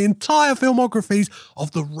rid of the entire filmographies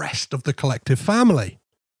of the rest of the collective family.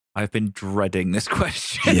 I've been dreading this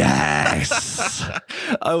question. Yes.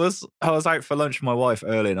 I was out for lunch with my wife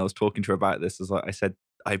earlier, and I was talking to her about this. I said,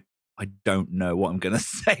 I don't know what I'm going to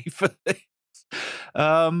say for this.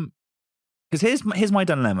 Because here's my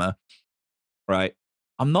dilemma, right?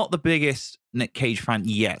 I'm not the biggest Nick Cage fan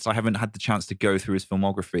yet. I haven't had the chance to go through his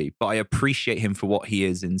filmography, but I appreciate him for what he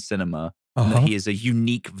is in cinema. And that he is a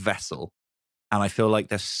unique vessel. And I feel like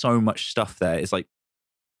there's so much stuff there. It's like,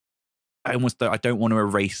 I don't want to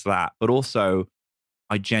erase that, but also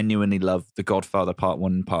I genuinely love The Godfather Part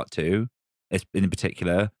 1 and Part 2 in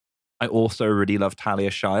particular. I also really love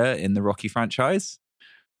Talia Shire in the Rocky franchise.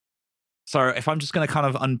 So if I'm just going to kind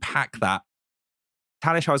of unpack that,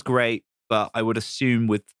 Talia Shire's great, but I would assume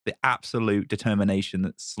with the absolute determination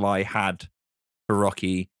that Sly had for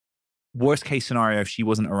Rocky, worst case scenario, if she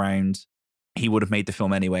wasn't around, he would have made the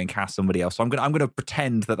film anyway and cast somebody else. So I'm going to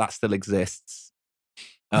pretend that still exists.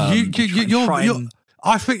 I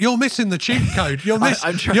think you're missing the cheat code. You're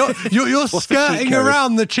skirting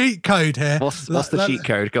around the cheat code here. What's the cheat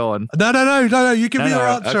code? Go on. No. You give me your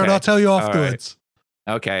answer, and I'll tell you afterwards.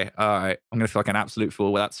 All right. Okay. All right. I'm going to feel like an absolute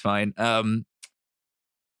fool. Well, that's fine.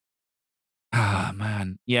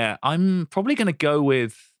 Man. Yeah, I'm probably going to go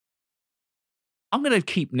with, I'm going to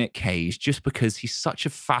keep Nick Cage just because he's such a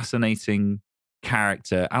fascinating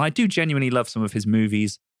character. And I do genuinely love some of his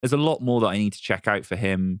movies. There's a lot more that I need to check out for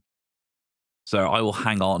him. So I will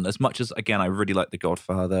hang on. As much as, again, I really like The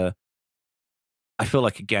Godfather, I feel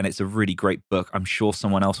like, again, it's a really great book. I'm sure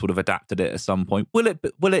someone else would have adapted it at some point. Will it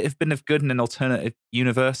have been as good in an alternative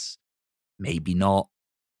universe? Maybe not.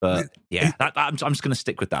 But yeah, I'm just going to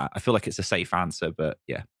stick with that. I feel like it's a safe answer, but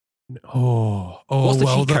yeah. What's the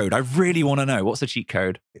cheat code? I really want to know. What's the cheat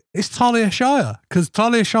code? It's Talia Shire, because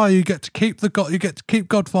Talia Shire, you get to keep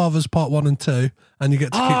Godfathers Part 1 and 2, and you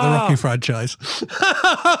get to keep the Rocky franchise.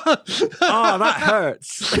 Oh, that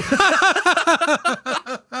hurts.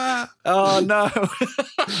 Oh no.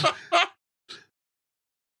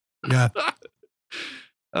 Yeah.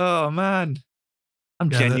 Oh man. I'm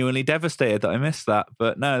genuinely devastated that I missed that,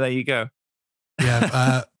 but no, there you go.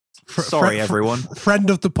 Yeah. Sorry, everyone. Friend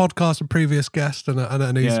of the podcast and previous guest,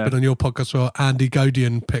 and he's been on your podcast as well. Andy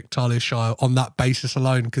Godian picked Talia Shire on that basis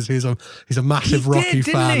alone because he's a massive Rocky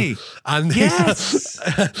fan, and yes,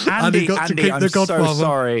 Andy got to keep the Godfather. So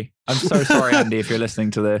sorry. I'm so sorry, Andy, if you're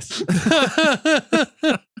listening to this.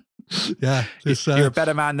 Yeah, you're a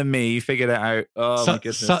better man than me. You figured it out. Oh my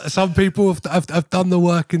goodness! Some people have done the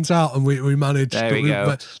workings out, and we managed. There we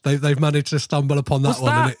go. They've managed to stumble upon that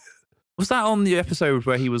one. Was that on the episode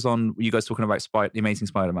where he was on? Were you guys talking about the Amazing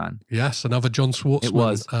Spider-Man? Yes, another John Schwartzman. It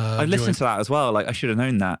was. I listened to that as well. Like, I should have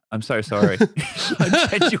known that. I'm so sorry.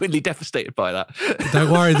 I'm genuinely devastated by that.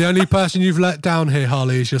 Don't worry. The only person you've let down here,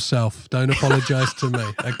 Harley, is yourself. Don't apologise to me.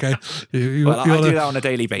 Okay. I do that on a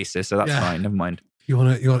daily basis, so that's fine. Never mind. You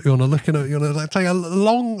want to take a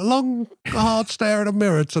long hard stare in a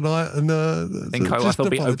mirror tonight, and I think I'll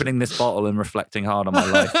be opening this bottle and reflecting hard on my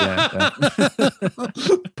life. Yeah.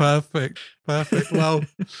 Perfect. Well,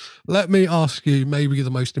 let me ask you maybe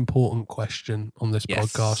the most important question on this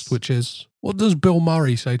podcast, which is, what does Bill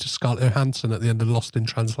Murray say to Scarlett Johansson at the end of Lost in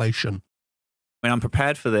Translation? I mean, I'm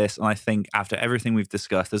prepared for this, and I think after everything we've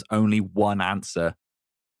discussed, there's only one answer.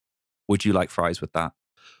 Would you like fries with that?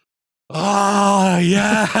 Oh,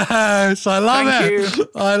 yes. I love it.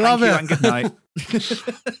 I love it. And good night.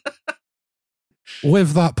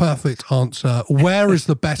 With that perfect answer, where is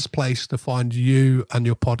the best place to find you and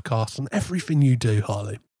your podcast and everything you do,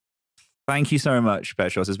 Harley? Thank you so much,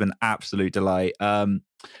 Petros. It's been an absolute delight. The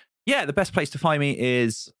best place to find me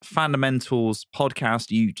is Fundamentals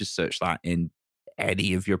Podcast. You just search that in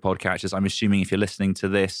any of your podcatchers. I'm assuming if you're listening to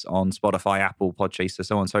this on Spotify, Apple, Podchaser,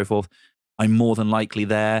 so on and so forth, I'm more than likely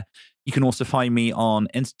there. You can also find me on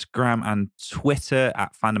Instagram and Twitter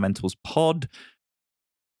at Fundamentals Pod.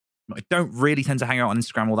 I don't really tend to hang out on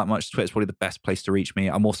Instagram all that much. Twitter's probably the best place to reach me.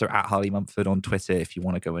 I'm also at Harley Mumford on Twitter if you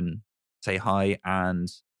want to go and say hi,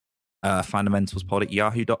 and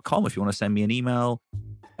fundamentalspod@yahoo.com if you want to send me an email.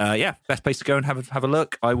 Best place to go and have a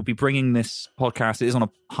look. I will be bringing this podcast. It is on a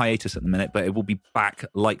hiatus at the minute, but it will be back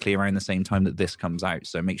likely around the same time that this comes out.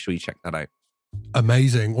 So make sure you check that out.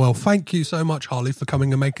 Amazing. Well, thank you so much, Harley, for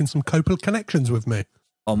coming and making some Coppola connections with me.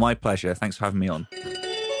 Oh, my pleasure. Thanks for having me on.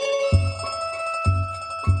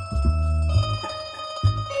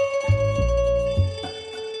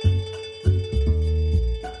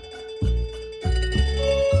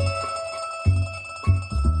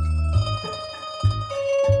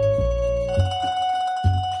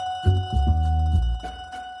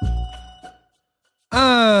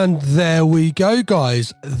 And there we go,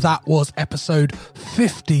 guys. That was episode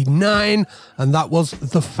 59, and that was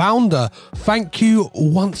The Founder. Thank you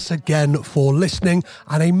once again for listening,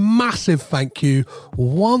 and a massive thank you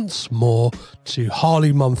once more to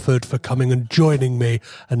Harley Mumford for coming and joining me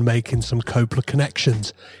and making some Coppola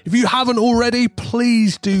connections. If you haven't already,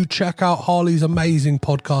 please do check out Harley's amazing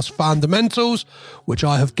podcast, Fundamentals, which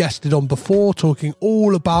I have guested on before, talking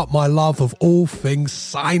all about my love of all things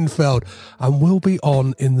Seinfeld, and will be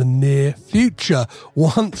on in the near future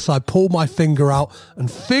once I pull my finger out and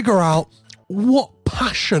figure out what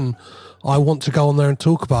passion I want to go on there and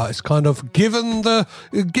talk about. It's kind of given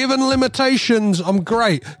limitations, I'm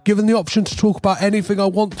great. Given the option to talk about anything I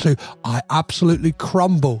want to, I absolutely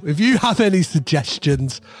crumble. If you have any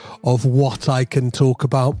suggestions of what I can talk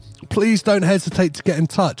about, please don't hesitate to get in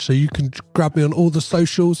touch. So you can grab me on all the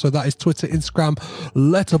socials. So that is Twitter, Instagram,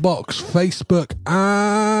 Letterboxd, Facebook,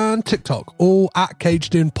 and TikTok, all at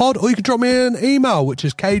CagedInPod. Or you can drop me an email, which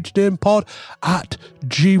is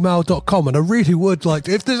cagedinpod@gmail.com. And I really would like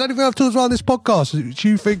to, if there's anything I've talked about on this podcast, do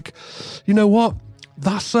you think, you know what?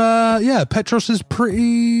 That's Petros is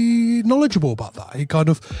pretty knowledgeable about that. He kind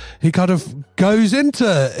of goes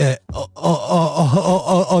into it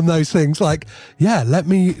on those things. Like, let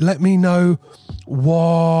me know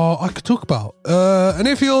what I could talk about. And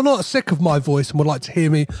if you're not sick of my voice and would like to hear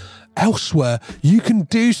me elsewhere, you can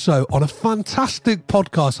do so on a fantastic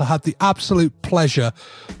podcast I had the absolute pleasure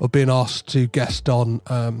of being asked to guest on.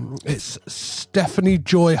 It's Stephanie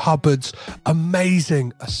Joy Hubbard's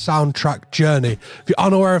amazing Soundtrack Journey. If you're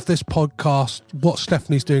unaware of this podcast, what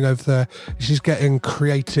Stephanie's doing over there, she's getting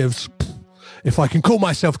creatives, if I can call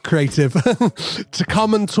myself creative, to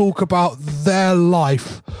come and talk about their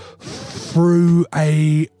life through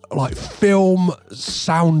a like film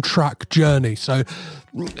soundtrack journey. So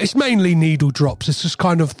it's mainly needle drops. It's just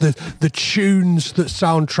kind of the tunes that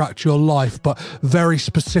soundtrack your life, but very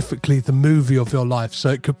specifically the movie of your life. So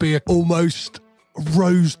it could be almost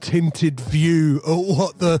rose-tinted view of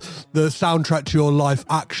what the soundtrack to your life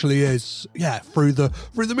actually is, through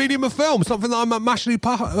the medium of film, something that I'm massively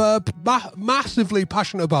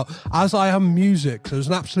passionate about, as I am music. So it's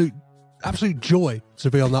an absolute joy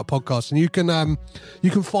to be on that podcast, and you can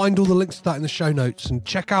find all the links to that in the show notes, and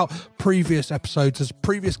check out previous episodes. As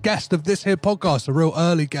previous guest of this here podcast, a real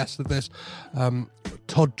early guest of this,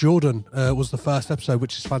 Todd Jordan was the first episode,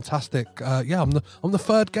 which is fantastic. I'm the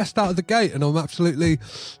third guest out of the gate, and I'm absolutely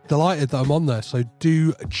delighted that I'm on there. So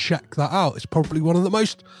do check that out. It's probably one of the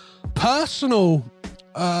most personal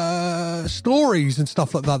stories and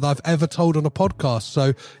stuff like that I've ever told on a podcast.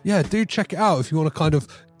 So yeah, do check it out if you want to kind of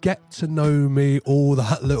get to know me all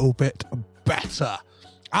that little bit better.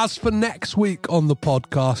 As for next week on the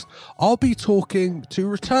podcast, I'll be talking to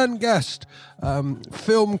return guest,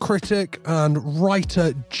 film critic and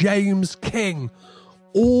writer James King,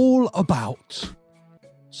 all about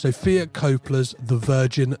Sofia Coppola's The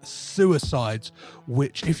Virgin Suicides,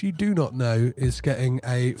 which, if you do not know, is getting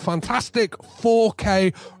a fantastic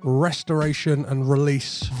 4K restoration and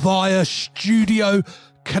release via Studio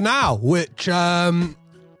Canal, which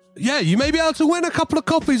you may be able to win a couple of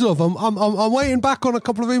copies of. I'm waiting back on a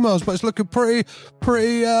couple of emails, but it's looking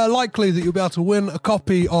pretty likely that you'll be able to win a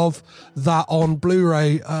copy of that on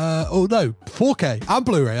Blu-ray. 4K and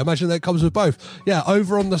Blu-ray. I imagine that comes with both. Yeah,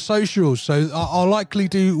 over on the socials. So I'll likely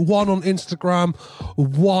do one on Instagram,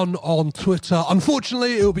 one on Twitter.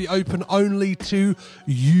 Unfortunately, it'll be open only to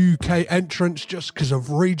UK entrants, just because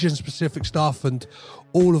of region-specific stuff and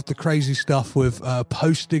all of the crazy stuff with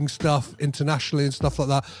posting stuff internationally and stuff like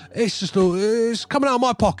that. It's coming out of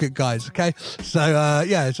my pocket, guys. Okay, so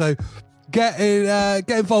so get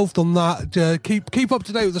involved on that. Keep up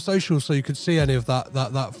to date with the socials so you can see any of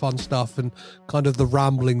that fun stuff and kind of the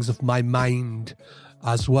ramblings of my mind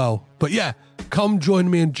as well. But yeah, come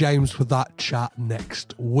join me and James for that chat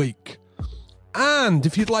next week. And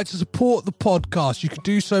if you'd like to support the podcast, you can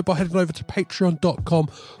do so by heading over to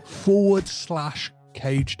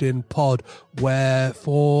patreon.com/CagedInPod, where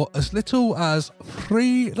for as little as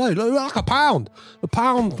like a pound,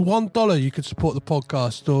 $1, you could support the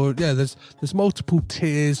podcast. Or there's multiple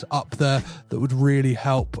tiers up there that would really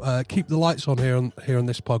help keep the lights on here on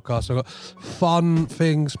this podcast. I've got fun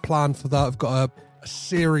things planned for that. I've got a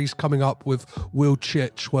series coming up with Will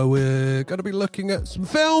Chitch, where we're going to be looking at some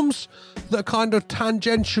films that are kind of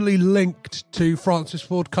tangentially linked to Francis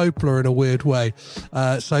Ford Coppola in a weird way.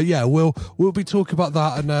 We'll be talking about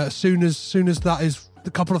that, and as soon as that is,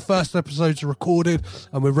 the couple of first episodes are recorded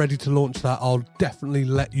and we're ready to launch that, I'll definitely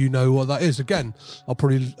let you know what that is. Again, I'll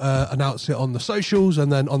probably announce it on the socials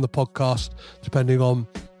and then on the podcast, depending on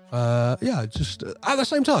just at the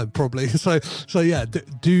same time, probably. So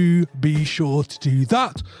do be sure to do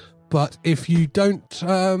that. But if you don't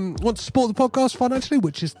want to support the podcast financially,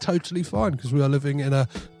 which is totally fine, because we are living in a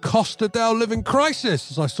Costa del living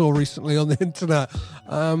crisis, as I saw recently on the internet.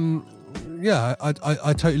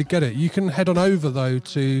 I totally get it. You can head on over, though,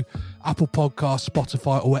 to Apple Podcasts,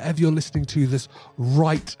 Spotify, or wherever you're listening to this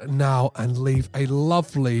right now, and leave a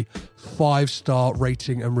lovely 5-star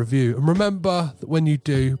rating and review. And remember that when you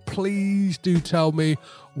do, please do tell me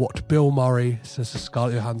what Bill Murray says to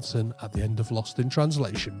Scarlett Johansson at the end of Lost in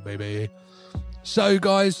Translation, baby. So,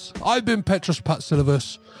 guys, I've been Petros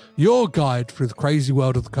Patsilivas, your guide through the crazy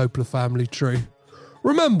world of the Coppola family tree.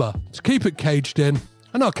 Remember to keep it caged in,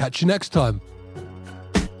 and I'll catch you next time.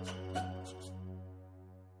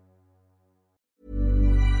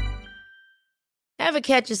 Ever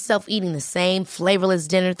catch yourself eating the same flavorless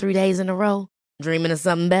dinner 3 days in a row? Dreaming of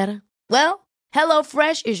something better? Well,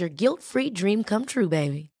 HelloFresh is your guilt-free dream come true,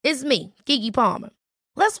 baby. It's me, Keke Palmer.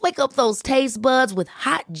 Let's wake up those taste buds with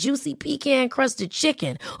hot, juicy pecan-crusted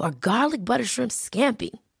chicken or garlic butter shrimp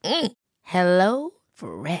scampi. Hello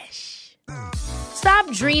Fresh. Stop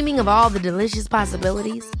dreaming of all the delicious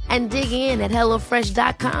possibilities and dig in at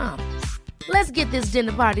HelloFresh.com. Let's get this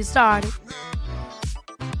dinner party started.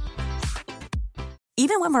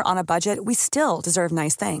 Even when we're on a budget, we still deserve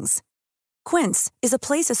nice things. Quince is a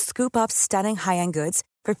place to scoop up stunning high-end goods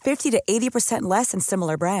for 50 to 80% less than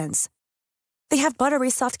similar brands. They have buttery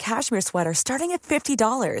soft cashmere sweaters starting at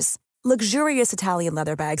 $50, luxurious Italian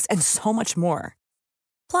leather bags, and so much more.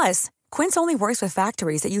 Plus, Quince only works with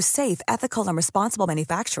factories that use safe, ethical, and responsible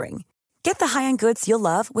manufacturing. Get the high-end goods you'll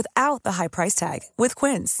love without the high price tag with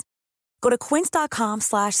Quince. Go to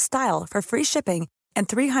quince.com/style for free shipping and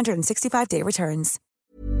 365-day returns.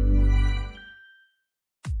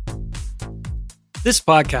 This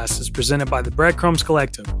podcast is presented by the Breadcrumbs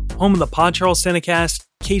Collective, home of the Pod Charles Cinecast,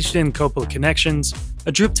 Caged In Coppola Connections,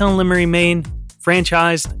 A Driptown Limerick, Maine,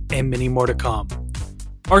 Franchised, and many more to come.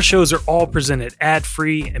 Our shows are all presented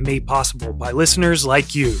ad-free and made possible by listeners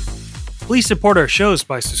like you. Please support our shows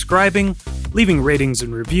by subscribing, leaving ratings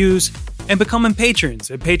and reviews, and becoming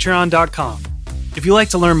patrons at patreon.com. If you'd like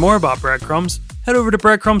to learn more about Breadcrumbs, head over to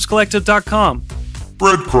breadcrumbscollective.com.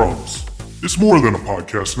 Breadcrumbs. It's more than a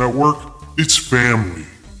podcast network. It's family.